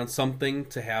together on something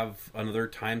to have another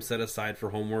time set aside for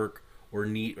homework or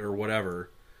NEAT or whatever.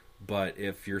 But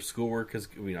if your schoolwork is...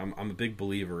 I'm a big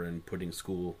believer in putting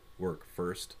schoolwork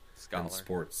first and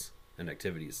sports and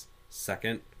activities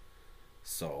second.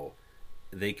 So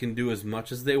they can do as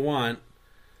much as they want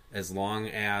as long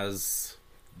as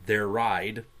their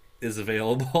ride is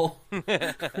available.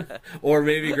 Or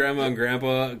maybe grandma and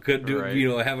grandpa could do,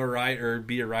 right. Have a ride or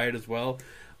be a ride as well.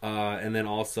 And then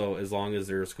also as long as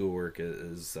their schoolwork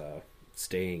is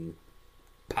staying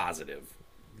positive.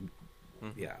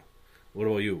 Mm-hmm. Yeah. What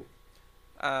about you?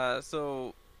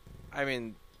 So, I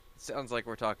mean, sounds like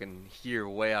we're talking here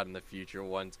way out in the future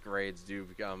once grades do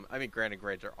become... I mean, granted,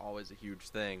 grades are always a huge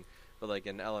thing, but like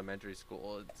in elementary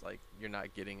school, it's like you're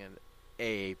not getting an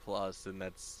A+, and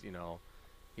that's,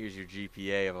 here's your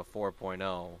GPA of a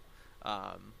 4.0.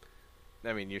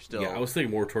 I mean, you're still... Yeah, I was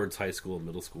thinking more towards high school and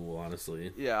middle school,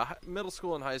 honestly. Yeah, middle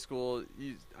school and high school,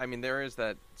 there is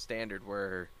that standard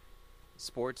where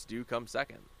sports do come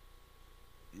second.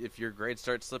 If your grades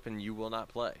start slipping, you will not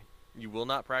play. You will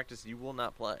not practice, you will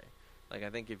not play. Like, I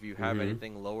think if you have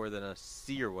anything lower than a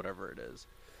C or whatever it is,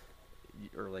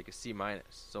 or like a C-,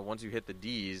 so once you hit the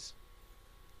Ds,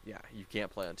 yeah, you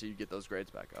can't play until you get those grades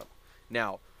back up.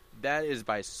 Now, that is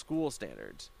by school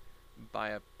standards. By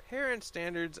a parent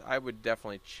standards, I would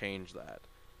definitely change that,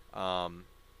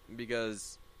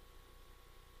 because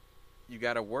you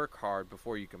got to work hard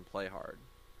before you can play hard,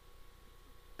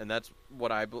 and that's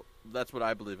what I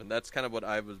believe in. That's kind of what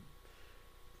I was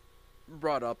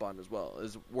brought up on as well: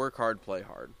 is work hard, play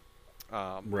hard.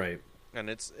 Right. And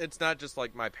it's not just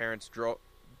like my parents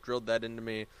drilled that into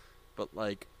me, but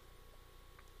like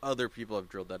other people have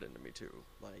drilled that into me too.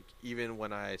 Like even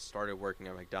when I started working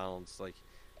at McDonald's, like,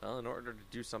 well, in order to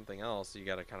do something else, you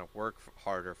got to kind of work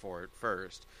harder for it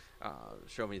first.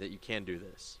 Show me that you can do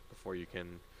this before you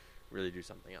can really do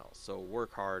something else. So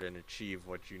work hard and achieve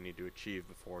what you need to achieve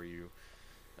before you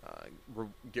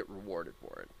get rewarded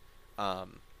for it.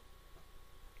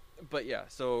 But yeah,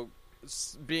 so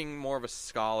being more of a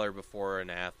scholar before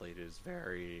an athlete is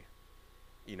very,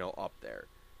 up there.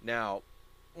 Now,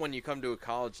 when you come to a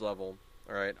college level,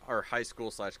 all right, or high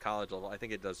school / college level, I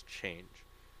think it does change.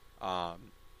 All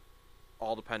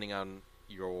depending on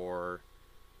your...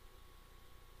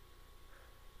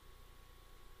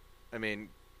 I mean,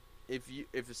 if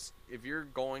you're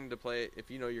going to play,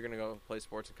 if you're going to go play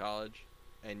sports in college,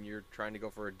 and you're trying to go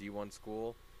for a D1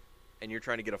 school, and you're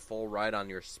trying to get a full ride on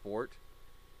your sport,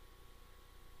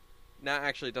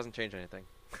 actually, it doesn't change anything.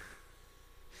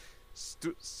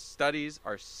 Studies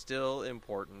are still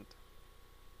important.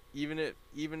 Even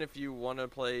if you want to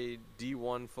play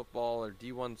D1 football or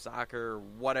D1 soccer or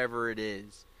whatever it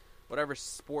is, whatever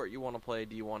sport you want to play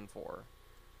D1 for,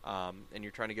 and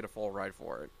you're trying to get a full ride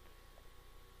for it,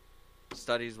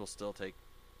 studies will still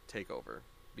take over.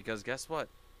 Because guess what?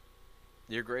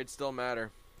 Your grades still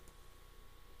matter.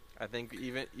 I think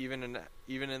even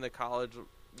in the college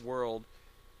world,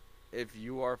 if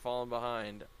you are falling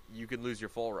behind, you could lose your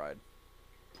full ride.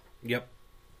 Yep.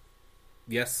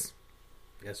 Yes.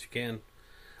 Yes, you can.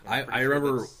 I'm pretty I sure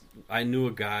remember that's- I knew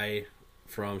a guy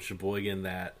from Sheboygan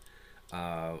that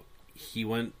he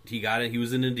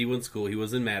was in a D1 school. He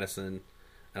was in Madison,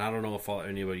 and I don't know if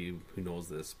anybody who knows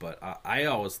this, but I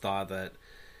always thought that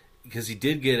because he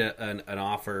did get an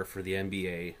offer for the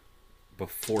NBA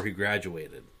before he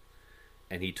graduated,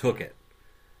 and he took it.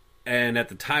 And at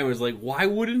the time, it was like, why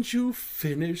wouldn't you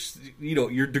finish,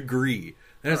 your degree?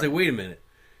 And I was like, wait a minute,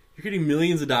 you're getting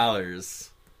millions of dollars.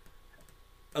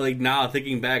 Like, now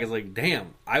thinking back, it's like,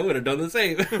 damn, I would have done the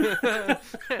same.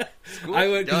 I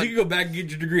would, because you can go back and get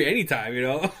your degree anytime,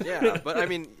 Yeah, but I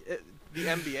mean, the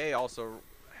NBA also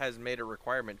has made a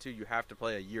requirement too. You have to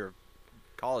play a year of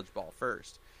college ball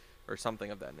first, or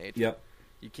something of that nature. Yep.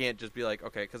 You can't just be like,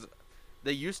 okay, because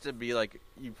they used to be like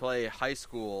you play high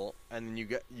school and then you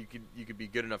could be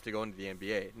good enough to go into the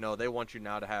NBA. No, they want you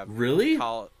now to have Really?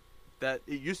 That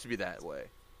it used to be that way,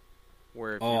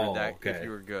 where if okay. you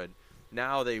were good.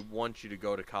 Now they want you to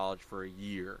go to college for a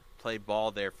year, play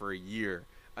ball there for a year,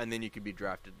 and then you can be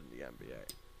drafted in the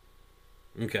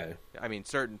NBA. Okay. I mean,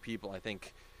 certain people, I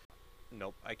think.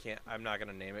 Nope, I can't. I'm not going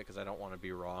to name it because I don't want to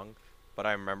be wrong. But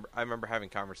I remember having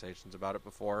conversations about it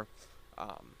before.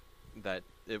 That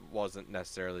it wasn't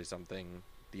necessarily something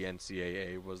the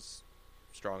NCAA was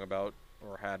strong about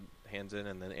or had hands in,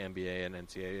 and then NBA and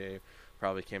NCAA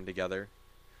probably came together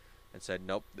and said,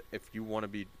 nope, if you want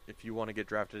to get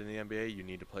drafted in the NBA, you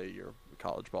need to play your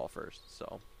college ball first.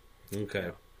 So, Okay.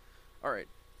 yeah. All right.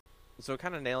 So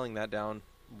kind of nailing that down,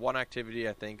 one activity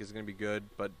I think is going to be good,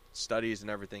 but studies and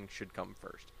everything should come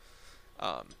first.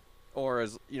 Or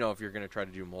as if you're going to try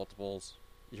to do multiples,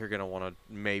 you're going to want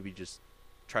to maybe just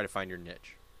try to find your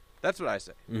niche. That's what I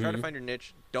say. Try to find your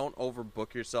niche. Don't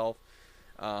overbook yourself,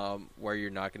 where you're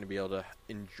not going to be able to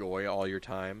enjoy all your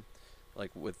time,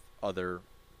 like with other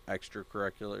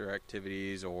extracurricular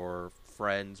activities or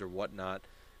friends or whatnot.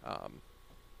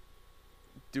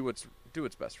 Do what's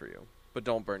best for you, but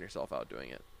don't burn yourself out doing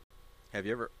it.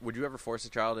 Would you ever force a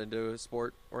child into a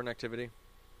sport or an activity?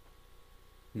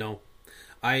 No.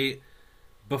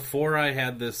 Before I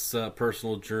had this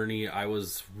personal journey, I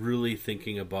was really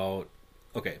thinking about,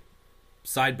 okay,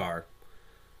 sidebar.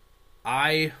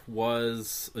 I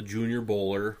was a junior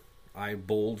bowler. I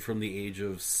bowled from the age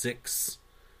of 6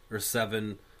 or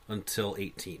 7 until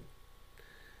 18.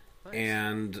 Nice.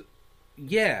 And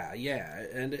yeah,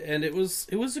 and it was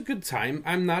a good time.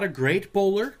 I'm not a great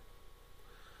bowler.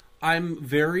 I'm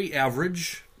very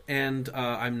average, and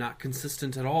I'm not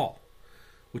consistent at all,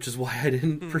 which is why I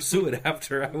didn't pursue it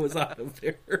after I was out of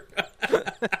there.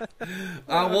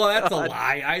 Well, that's a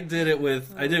lie. I did it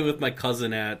with my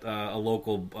cousin at a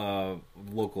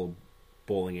local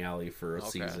bowling alley for a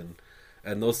season,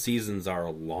 and those seasons are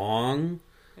long,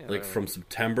 from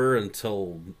September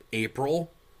until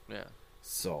April. Yeah.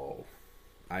 So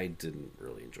I didn't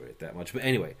really enjoy it that much. But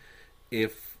anyway,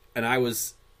 I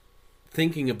was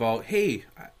thinking about, hey,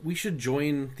 we should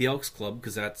join the Elks Club,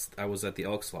 because I was at the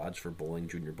Elks Lodge for bowling,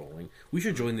 junior bowling. We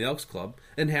should join the Elks Club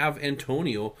and have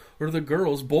Antonio or the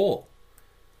girls bowl.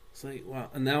 It's like, well,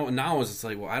 and now it's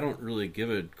like, well, I don't really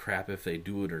give a crap if they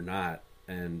do it or not,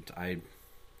 and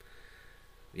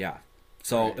yeah.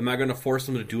 So, Right. Am I going to force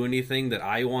them to do anything that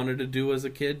I wanted to do as a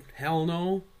kid? Hell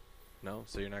no. No,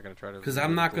 so you're not going to try to. Because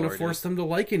I'm not going to force them to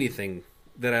like anything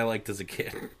that I liked as a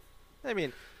kid. I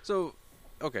mean, so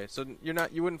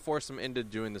you wouldn't force them into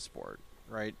doing the sport,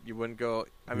 right? You wouldn't go.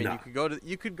 I mean, No. you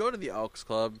could go to the Elks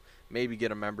Club, maybe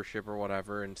get a membership or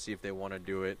whatever, and see if they want to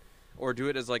do it, or do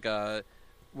it as like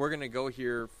we're going to go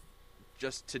here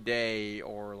just today,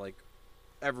 or like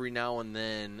every now and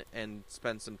then, and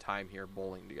spend some time here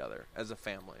bowling together as a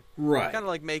family. Right. Kind of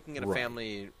like making it a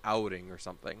family outing or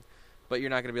something. But you're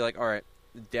not going to be like, all right,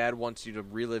 Dad wants you to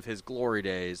relive his glory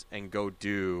days and go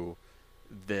do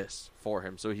this for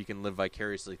him so he can live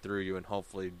vicariously through you and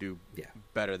hopefully do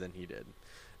better than he did.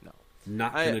 No.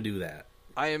 Not going to do that.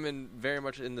 I am very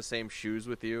much in the same shoes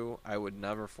with you. I would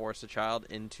never force a child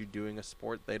into doing a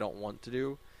sport they don't want to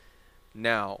do.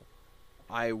 Now,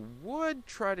 I would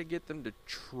try to get them to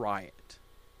try it.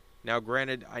 Now,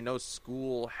 granted, I know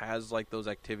school has like those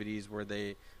activities where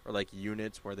or like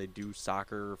units where they do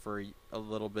soccer for a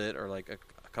little bit, or like a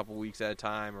couple weeks at a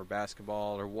time, or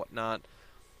basketball or whatnot,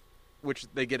 which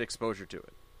they get exposure to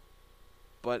it.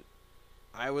 But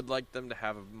I would like them to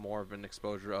have more of an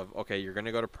exposure of, okay, you're going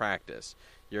to go to practice,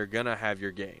 you're going to have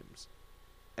your games,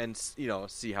 and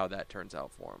see how that turns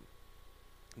out for them.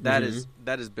 That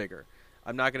is bigger.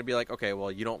 I'm not going to be like, okay,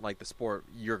 well, you don't like the sport,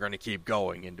 you're going to keep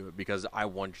going into it because I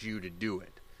want you to do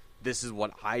it. This is what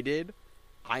I did.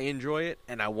 I enjoy it,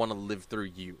 and I want to live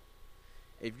through you.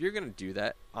 If you're going to do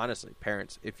that, honestly,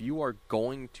 parents, if you are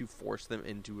going to force them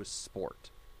into a sport,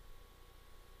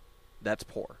 that's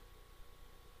poor.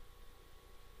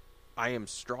 I am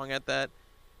strong at that.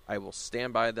 I will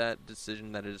stand by that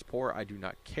decision that it is poor. I do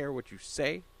not care what you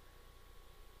say.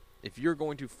 If you're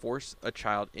going to force a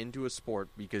child into a sport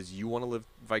because you want to live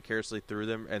vicariously through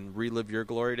them and relive your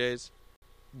glory days,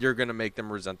 you're going to make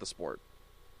them resent the sport.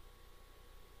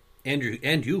 And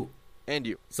you.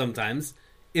 Sometimes,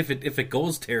 if it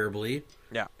goes terribly.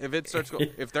 Yeah, if it starts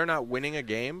if they're not winning a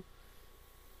game,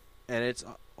 and it's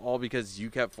all because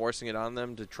you kept forcing it on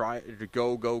them to try to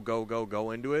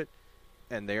go into it,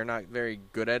 and they're not very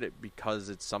good at it because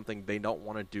it's something they don't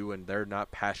want to do and they're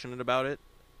not passionate about it,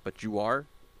 but you are,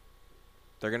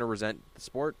 they're going to resent the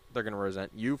sport, they're going to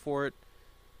resent you for it,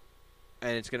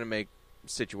 and it's going to make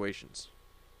situations,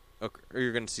 or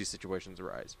you're going to see situations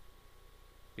arise.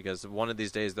 Because one of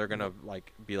these days they're going to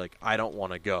be like, I don't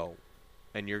want to go,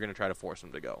 and you're going to try to force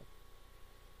them to go.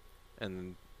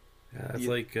 And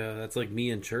that's like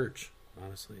me in church,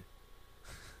 honestly.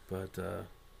 But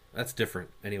that's different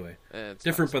anyway. It's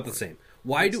different but the same.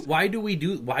 Why do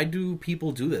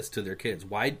people do this to their kids?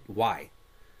 Why?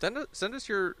 Send us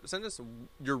your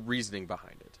reasoning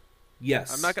behind it.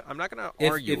 Yes. I'm not going to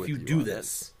argue with you. If you do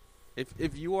this.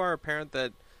 If you are a parent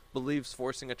that believes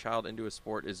forcing a child into a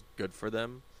sport is good for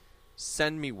them,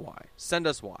 send me why. Send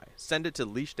us why. Send it to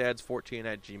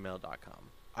leashdads14@gmail.com.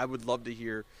 I would love to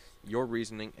hear your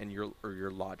reasoning and your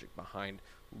logic behind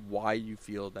why you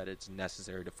feel that it's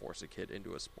necessary to force a kid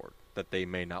into a sport that they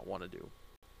may not want to do.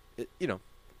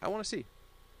 I want to see.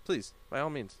 Please, by all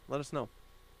means, let us know.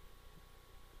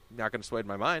 Not going to sway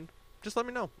my mind. Just let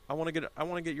me know. I want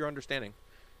to get your understanding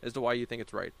as to why you think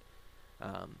it's right.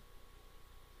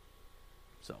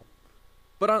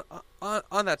 But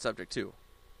on that subject too,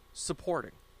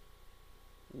 supporting.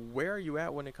 Where are you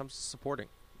at when it comes to supporting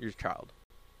your child?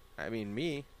 I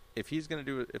mean, if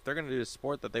they're gonna do a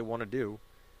sport that they want to do,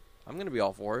 I'm gonna be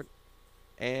all for it.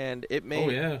 And it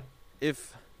may,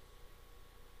 if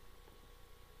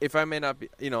I may not be,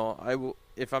 I will.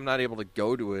 If I'm not able to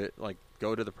go to it,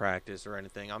 go to the practice or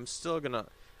anything, I'm still going to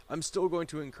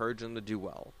encourage them to do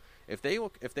well. If they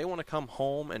want to come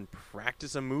home and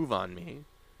practice a move on me,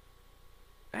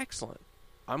 excellent.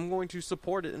 I'm going to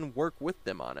support it and work with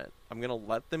them on it. I'm going to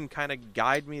let them kind of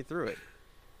guide me through it.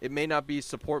 It may not be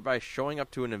support by showing up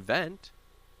to an event,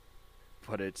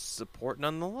 but it's support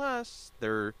nonetheless.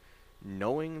 They're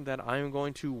knowing that I'm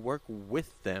going to work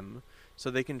with them so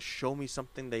they can show me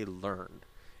something they learned.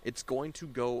 It's going to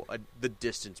go the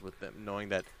distance with them, knowing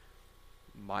that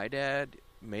my dad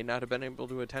may not have been able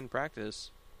to attend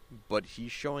practice, but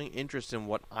he's showing interest in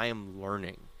what I am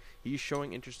learning. He's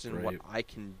showing interest in what I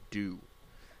can do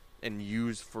and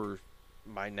use for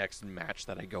my next match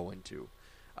that I go into.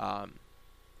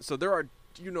 So there are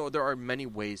many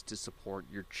ways to support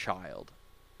your child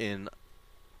in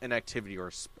an activity or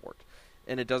a sport.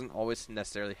 And it doesn't always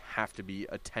necessarily have to be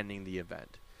attending the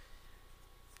event.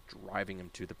 Driving them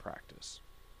to the practice.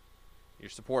 You're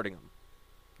supporting them.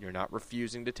 You're not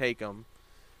refusing to take them.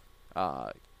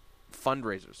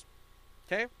 Fundraisers.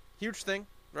 Okay? Huge thing,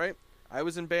 right? I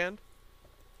was in band.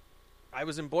 I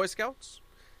was in Boy Scouts.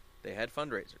 They had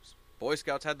fundraisers. Boy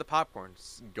Scouts had the popcorn.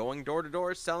 Going door to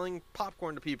door, selling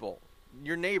popcorn to people.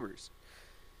 Your neighbors.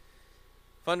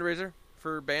 Fundraiser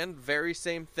for band, very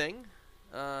same thing.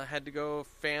 Had to go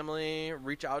family,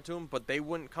 reach out to them, but they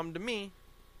wouldn't come to me.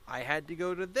 I had to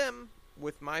go to them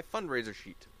with my fundraiser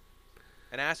sheet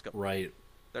and ask them. Right.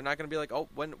 They're not going to be like, oh,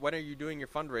 when are you doing your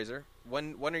fundraiser?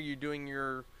 When are you doing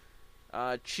your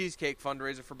cheesecake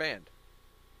fundraiser for band?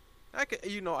 I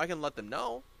can let them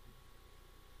know.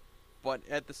 But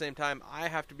at the same time, I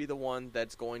have to be the one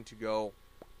that's going to go,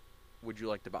 would you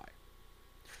like to buy?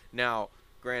 Now,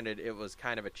 granted, it was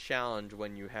kind of a challenge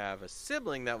when you have a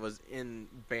sibling that was in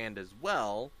band as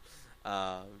well,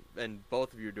 and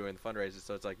both of you are doing the fundraisers,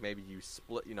 so it's like maybe you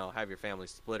split, have your family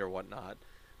split or whatnot,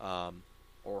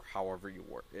 or however you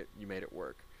made it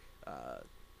work.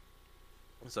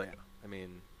 So yeah, I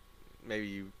mean, maybe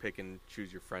you pick and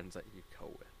choose your friends that you go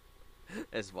with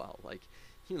as well. Like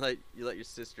you let your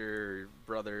sister or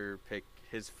brother pick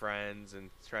his friends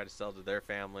and try to sell to their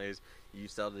families. You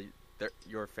sell to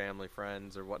your family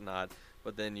friends or whatnot,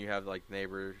 but then you have like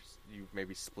neighbors. You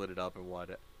maybe split it up and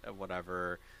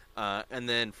whatever, and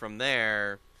then from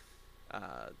there,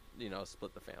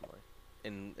 split the family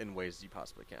in ways you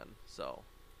possibly can. So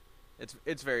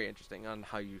it's very interesting on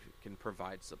how you can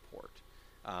provide support.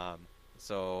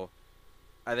 So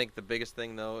I think the biggest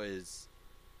thing though is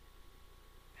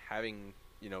having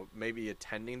maybe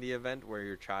attending the event where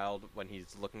your child, when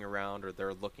he's looking around, or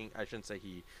they're looking, I shouldn't say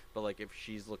he, but like if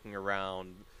she's looking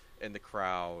around in the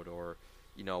crowd, or,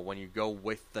 when you go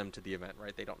with them to the event,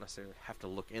 right? They don't necessarily have to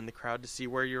look in the crowd to see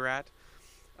where you're at,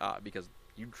 because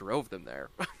you drove them there.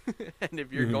 And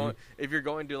if you're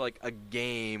going to like a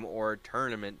game or a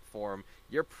tournament for them,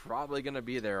 you're probably going to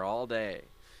be there all day.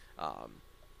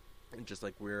 And just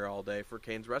like we're all day for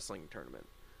Kane's wrestling tournament,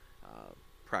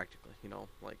 practically,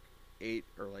 like 8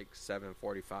 or like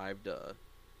 7:45 to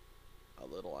a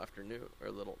little afternoon, or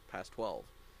a little past 12.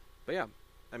 But yeah,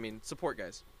 I mean, support,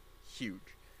 guys, huge.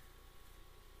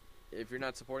 If you're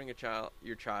not supporting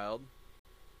your child,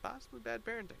 possibly bad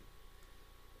parenting.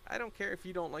 I don't care if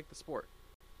you don't like the sport.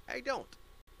 I don't.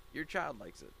 Your child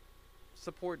likes it.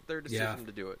 Support their decision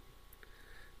to do it.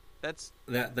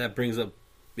 That brings up,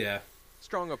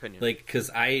 strong opinion. Like, because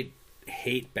I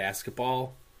hate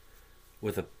basketball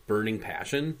with a burning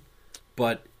passion,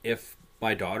 but if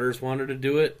my daughters wanted to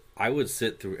do it, I would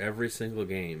sit through every single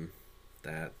game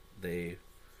that they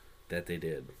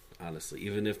did. Honestly,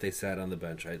 even if they sat on the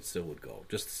bench, I still would go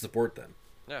just to support them.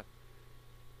 Yeah,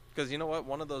 because you know what?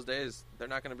 One of those days, they're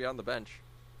not going to be on the bench;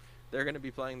 they're going to be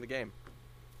playing the game.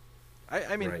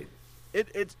 I mean, right.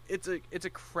 It's a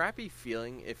crappy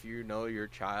feeling if you know your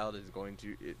child is going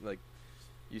to like.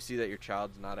 You see that your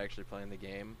child's not actually playing the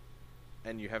game,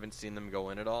 and you haven't seen them go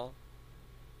in at all.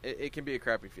 It can be a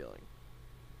crappy feeling.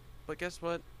 But guess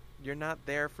what? You're not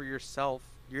there for yourself.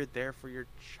 You're there for your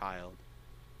child.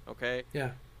 Okay?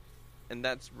 Yeah. And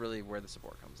that's really where the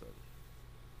support comes in.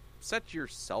 Set your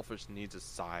selfish needs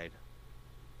aside.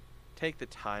 Take the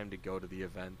time to go to the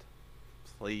event.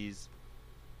 Please.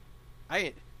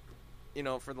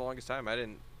 For the longest time, I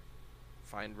didn't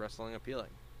find wrestling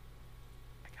appealing.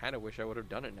 I kind of wish I would have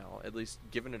done it now. At least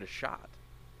given it a shot.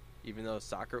 Even though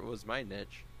soccer was my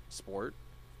niche sport,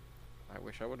 I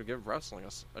wish I would have given wrestling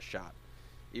a shot.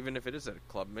 Even if it is at a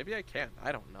club. Maybe I can.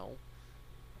 I don't know.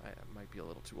 I might be a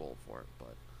little too old for it,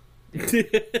 but...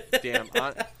 Damn.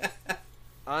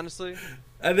 Honestly...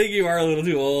 I think you are a little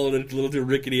too old and a little too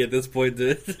rickety at this point.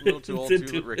 A little too old,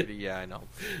 too rickety. Yeah, I know.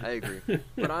 I agree.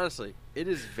 But honestly, it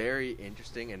is very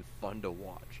interesting and fun to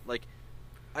watch. Like,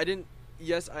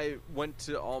 Yes, I went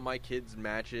to all my kids'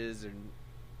 matches and,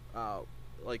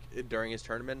 during his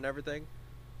tournament and everything.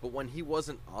 But when he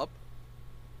wasn't up,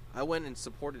 I went and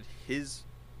supported his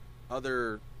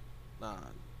other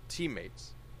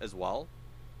teammates as well.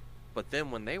 But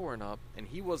then when they weren't up and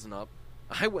he wasn't up,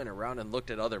 I went around and looked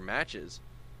at other matches.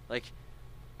 Like,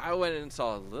 I went and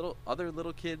saw other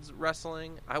little kids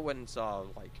wrestling. I went and saw,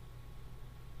 like,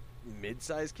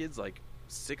 mid-sized kids, like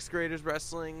 6th graders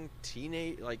wrestling,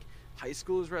 high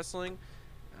schoolers wrestling.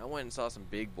 I went and saw some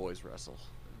big boys wrestle.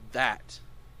 That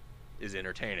is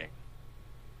entertaining.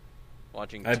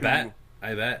 I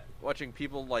bet. Watching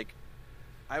people, like,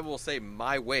 I will say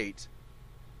my weight,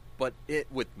 but it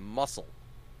with muscle,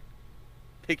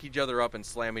 pick each other up and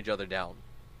slam each other down.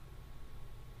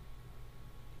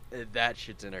 That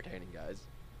shit's entertaining, guys.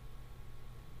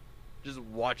 Just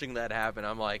watching that happen,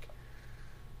 I'm like,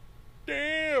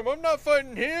 damn, I'm not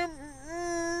fighting him.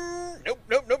 Nope,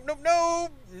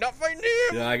 not fighting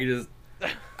him. Yeah, I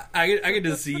can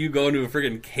just see you going to a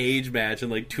freaking cage match,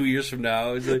 and like 2 years from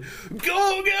now, it's like,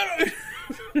 go get him.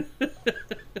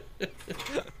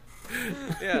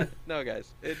 Yeah, no, guys,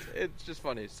 it's just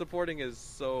funny. Supporting is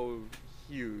so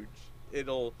huge.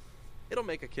 It'll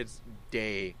make a kid's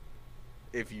day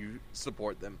if you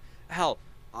support them. Hell,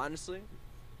 honestly,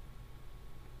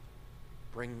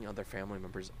 bringing other family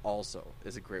members also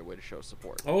is a great way to show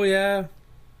support. Oh yeah,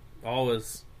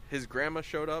 always. His grandma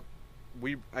showed up.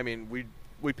 We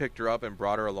picked her up and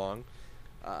brought her along.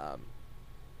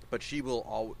 But she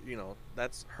will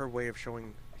that's her way of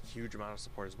showing a huge amount of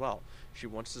support as well. She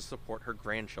wants to support her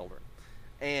grandchildren.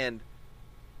 And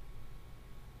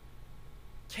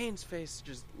Kane's face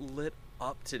just lit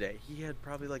up today. He had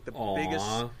probably like the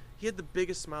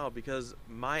biggest smile because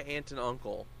my aunt and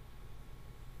uncle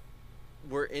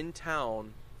were in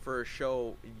town for a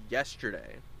show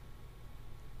yesterday,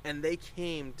 and they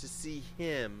came to see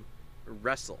him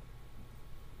wrestle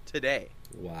today.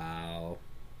 Wow.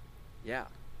 Yeah.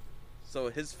 So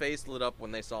his face lit up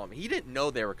when they saw him. He didn't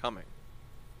know they were coming.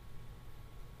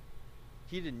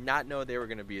 He did not know they were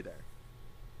going to be there.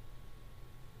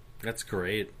 That's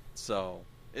great. So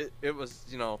it was,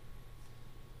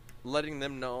 letting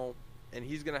them know, and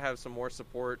he's going to have some more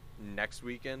support next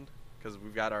weekend because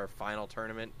we've got our final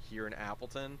tournament here in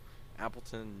Appleton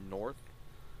North.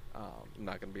 I'm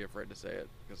not going to be afraid to say it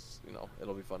because,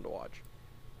 it'll be fun to watch.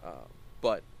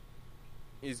 But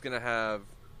he's going to have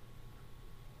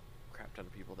a crap ton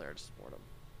of people there to support him.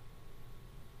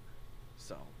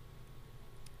 So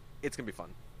it's gonna be fun.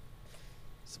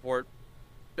 Support.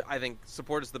 I think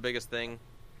support is the biggest thing,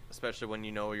 especially when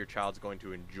you know your child's going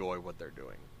to enjoy what they're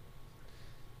doing.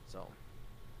 So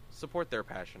support their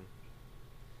passion.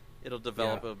 It'll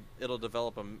develop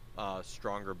a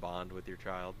stronger bond with your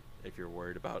child if you're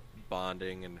worried about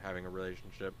bonding and having a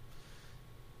relationship.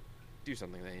 Do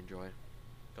something they enjoy.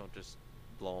 Don't just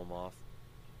blow them off.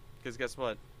 Because guess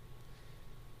what?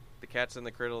 The cat's in the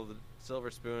cradle of the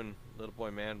silver spoon, little boy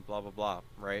man, blah blah blah,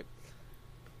 right?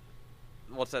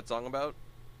 What's that song about?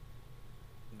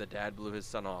 The dad blew his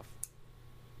son off.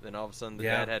 Then all of a sudden the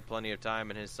dad had plenty of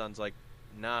time and his son's like,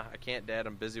 nah, I can't, Dad,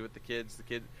 I'm busy with the kids.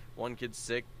 One kid's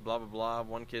sick, blah blah blah,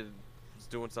 one kid is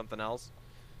doing something else.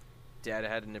 Dad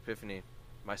had an epiphany.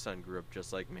 My son grew up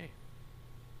just like me.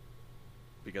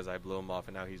 Because I blew him off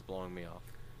and now he's blowing me off.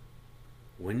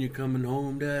 When you're coming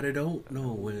home, Dad, I don't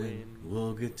know when.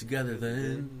 We'll get together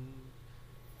then.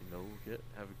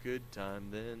 Have a good time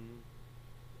then.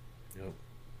 Yep.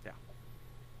 Yeah.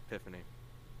 Epiphany.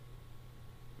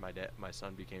 My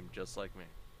son became just like me.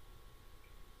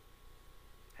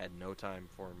 Had no time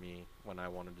for me when I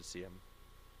wanted to see him.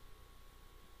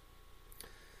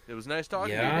 It was nice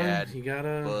talking to you,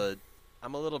 Dad. But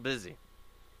I'm a little busy.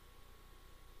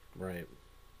 Right.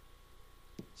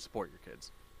 Support your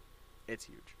kids. It's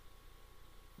huge.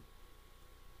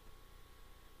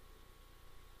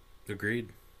 Agreed.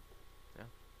 Yeah.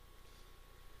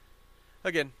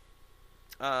 Again,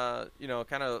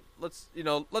 let's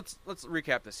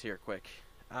recap this here quick.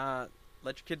 Let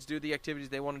your kids do the activities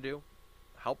they want to do.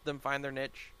 Help them find their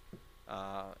niche.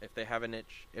 If they have a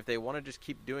niche, if they want to just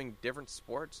keep doing different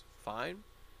sports, fine.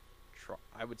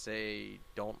 I would say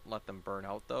don't let them burn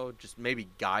out, though. Just maybe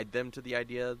guide them to the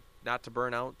idea not to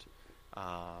burn out.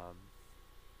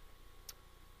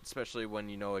 Especially when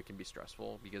you know it can be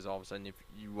stressful, because all of a sudden if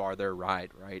you are their ride,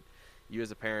 right, you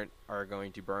as a parent are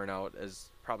going to burn out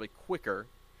as probably quicker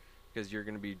because you're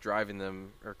going to be driving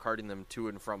them or carting them to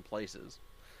and from places.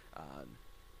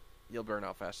 You'll burn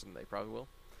out faster than they probably will.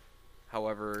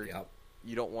 However,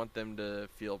 you don't want them to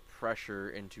feel pressure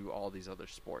into all these other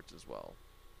sports as well,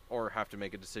 or have to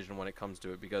make a decision when it comes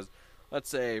to it, because let's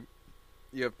say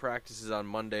you have practices on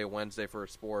Monday, Wednesday for a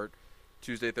sport,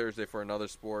 Tuesday, Thursday for another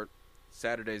sport,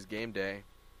 Saturday's game day.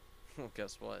 Well,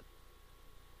 guess what?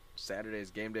 Saturday's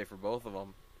game day for both of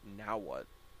them. Now what?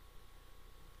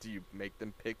 Do you make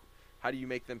them pick? How do you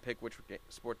make them pick which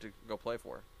sport to go play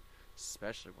for?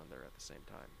 Especially when they're at the same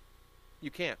time.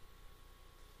 You can't.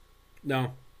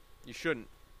 No. You shouldn't.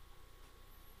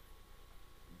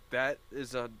 That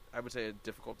is I would say, a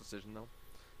difficult decision, though,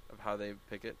 of how they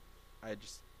pick it. I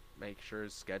just make sure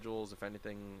schedules, if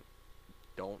anything,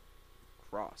 don't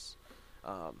cross.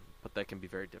 But that can be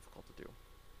very difficult to do.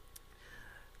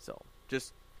 So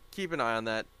just keep an eye on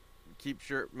that.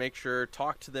 Make sure,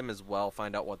 talk to them as well.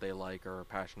 Find out what they like or are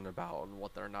passionate about and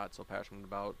what they're not so passionate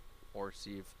about, or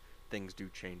see if things do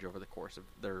change over the course of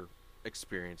their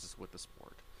experiences with the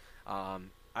sport.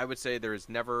 I would say there is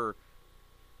never...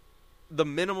 The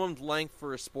minimum length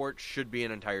for a sport should be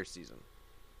an entire season.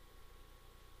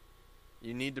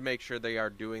 You need to make sure they are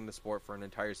doing the sport for an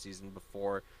entire season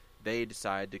before they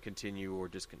decide to continue or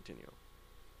discontinue.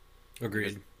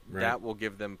 Agreed. Right. That will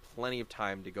give them plenty of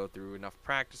time to go through enough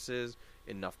practices,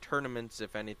 enough tournaments,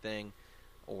 if anything,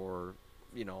 or,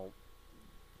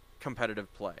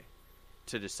 competitive play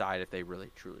to decide if they really,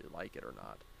 truly like it or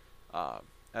not.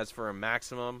 As for a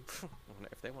maximum,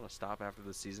 if they want to stop after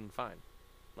the season, fine.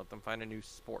 Let them find a new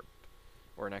sport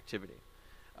or an activity.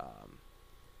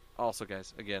 Also,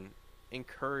 guys, again,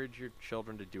 encourage your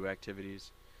children to do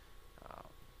activities.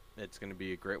 It's going to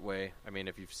be a great way. I mean,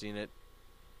 if you've seen it,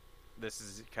 this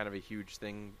is kind of a huge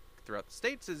thing throughout the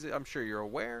states, as I'm sure you're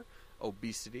aware.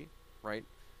 Obesity, right?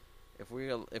 If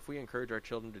we encourage our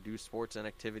children to do sports and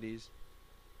activities,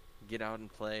 get out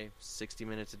and play 60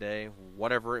 minutes a day,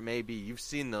 whatever it may be. You've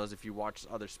seen those if you watch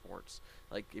other sports.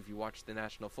 Like if you watch the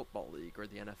National Football League or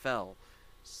the NFL,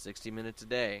 60 minutes a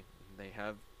day. They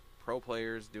have pro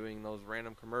players doing those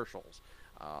random commercials.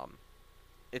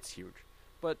 It's huge.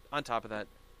 But on top of that,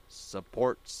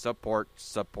 support. Support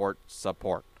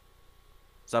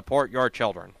your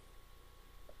children.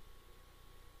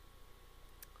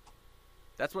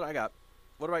 That's what I got.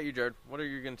 What about you, Jared? What are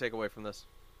you going to take away from this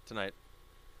tonight?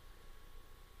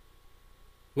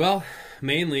 Well,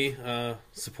 mainly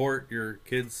support your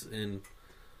kids in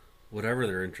whatever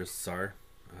their interests are.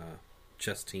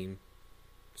 Chess team,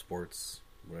 sports,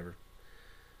 whatever.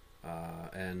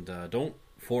 And don't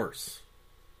force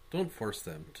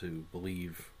them to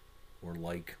believe or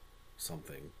like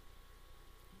something.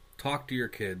 Talk to your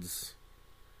kids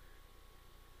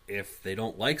if they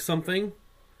don't like something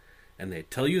and they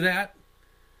tell you that,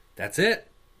 that's it.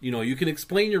 You can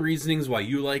explain your reasonings why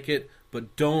you like it,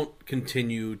 but don't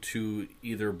continue to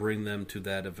either bring them to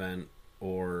that event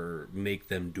or make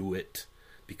them do it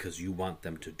because you want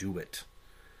them to do it.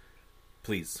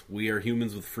 Please, we are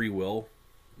humans with free will.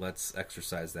 Let's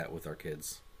exercise that with our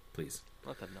kids. Please.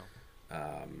 Let them know.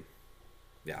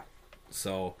 Yeah.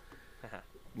 So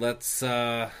let's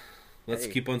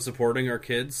keep on supporting our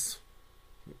kids,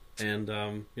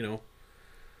 and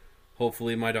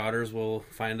hopefully my daughters will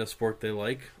find a sport they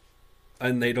like,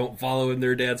 and they don't follow in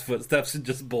their dad's footsteps and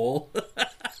just bowl.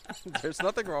 There's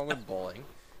nothing wrong with bowling.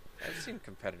 I've seen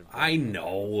competitive bowling. I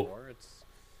know.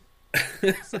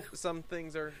 Some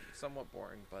things are somewhat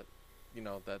boring, but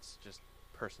that's just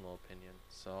personal opinion.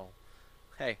 So,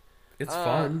 hey, it's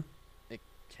fun. It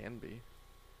can be,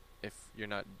 if you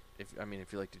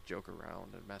like to joke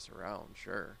around and mess around,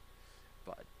 sure.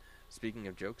 But speaking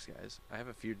of jokes, guys, I have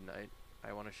a few tonight.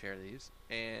 I want to share these,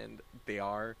 and they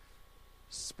are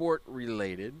sport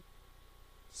related.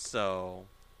 So,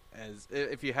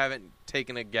 if you haven't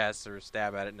taken a guess or a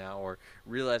stab at it now, or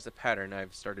realized the pattern,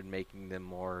 I've started making them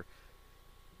more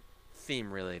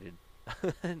theme related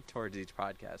towards each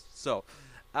podcast. So,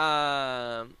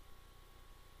 I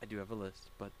do have a list,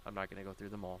 but I'm not going to go through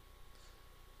them all.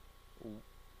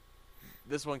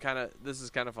 This is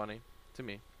kind of funny to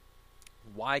me.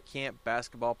 Why can't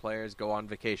basketball players go on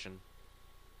vacation?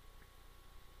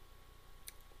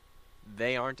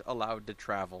 They aren't allowed to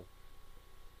travel.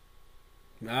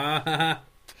 Yeah.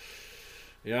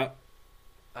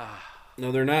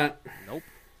 No, they're not. Nope.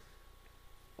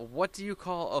 What do you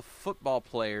call a football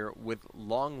player with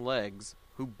long legs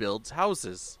who builds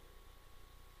houses?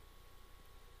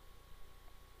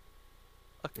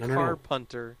 A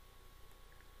carpenter.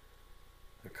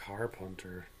 A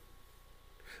carpenter.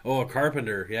 Oh, a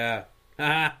carpenter. Yeah.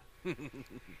 Ha.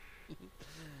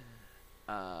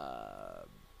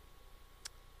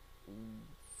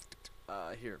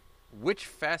 Here. Which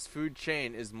fast food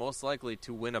chain is most likely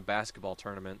to win a basketball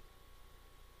tournament?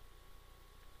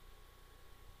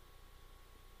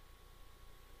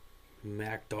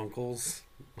 McDunkles?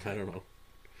 I don't know.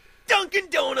 Dunkin'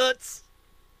 Donuts!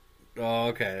 Oh,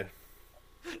 okay.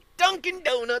 Dunkin'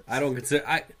 Donuts! I don't consider...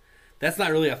 That's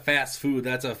not really a fast food.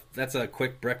 That's a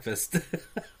quick breakfast.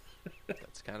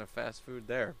 That's kind of fast food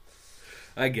there.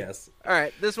 I guess. All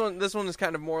right, this one is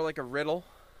kind of more like a riddle.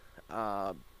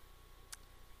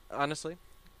 Honestly,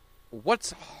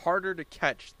 what's harder to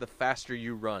catch the faster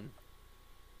you run?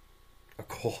 A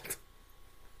cold.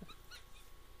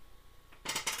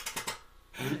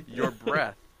 Your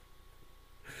breath.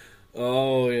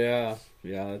 Oh yeah,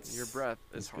 that's your breath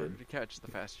is harder good to catch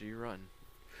the faster you run.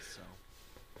 So,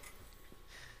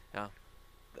 yeah,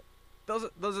 those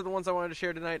are the ones I wanted to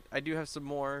share tonight. I do have some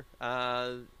more,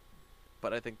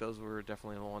 but I think those were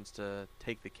definitely the ones to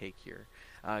take the cake here.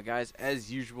 Guys,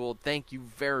 as usual, thank you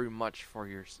very much for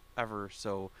your ever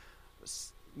so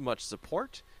much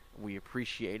support. We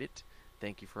appreciate it.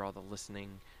 Thank you for all the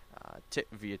listening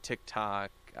via TikTok,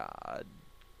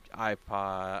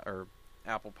 iPod, or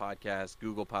Apple Podcasts,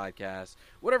 Google Podcasts,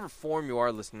 whatever form you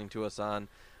are listening to us on.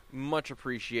 Much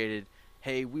appreciated.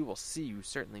 Hey, we will see you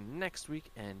certainly next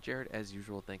week. And Jared, as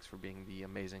usual, thanks for being the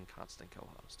amazing constant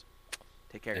co-host.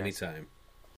 Take care, guys. Anytime.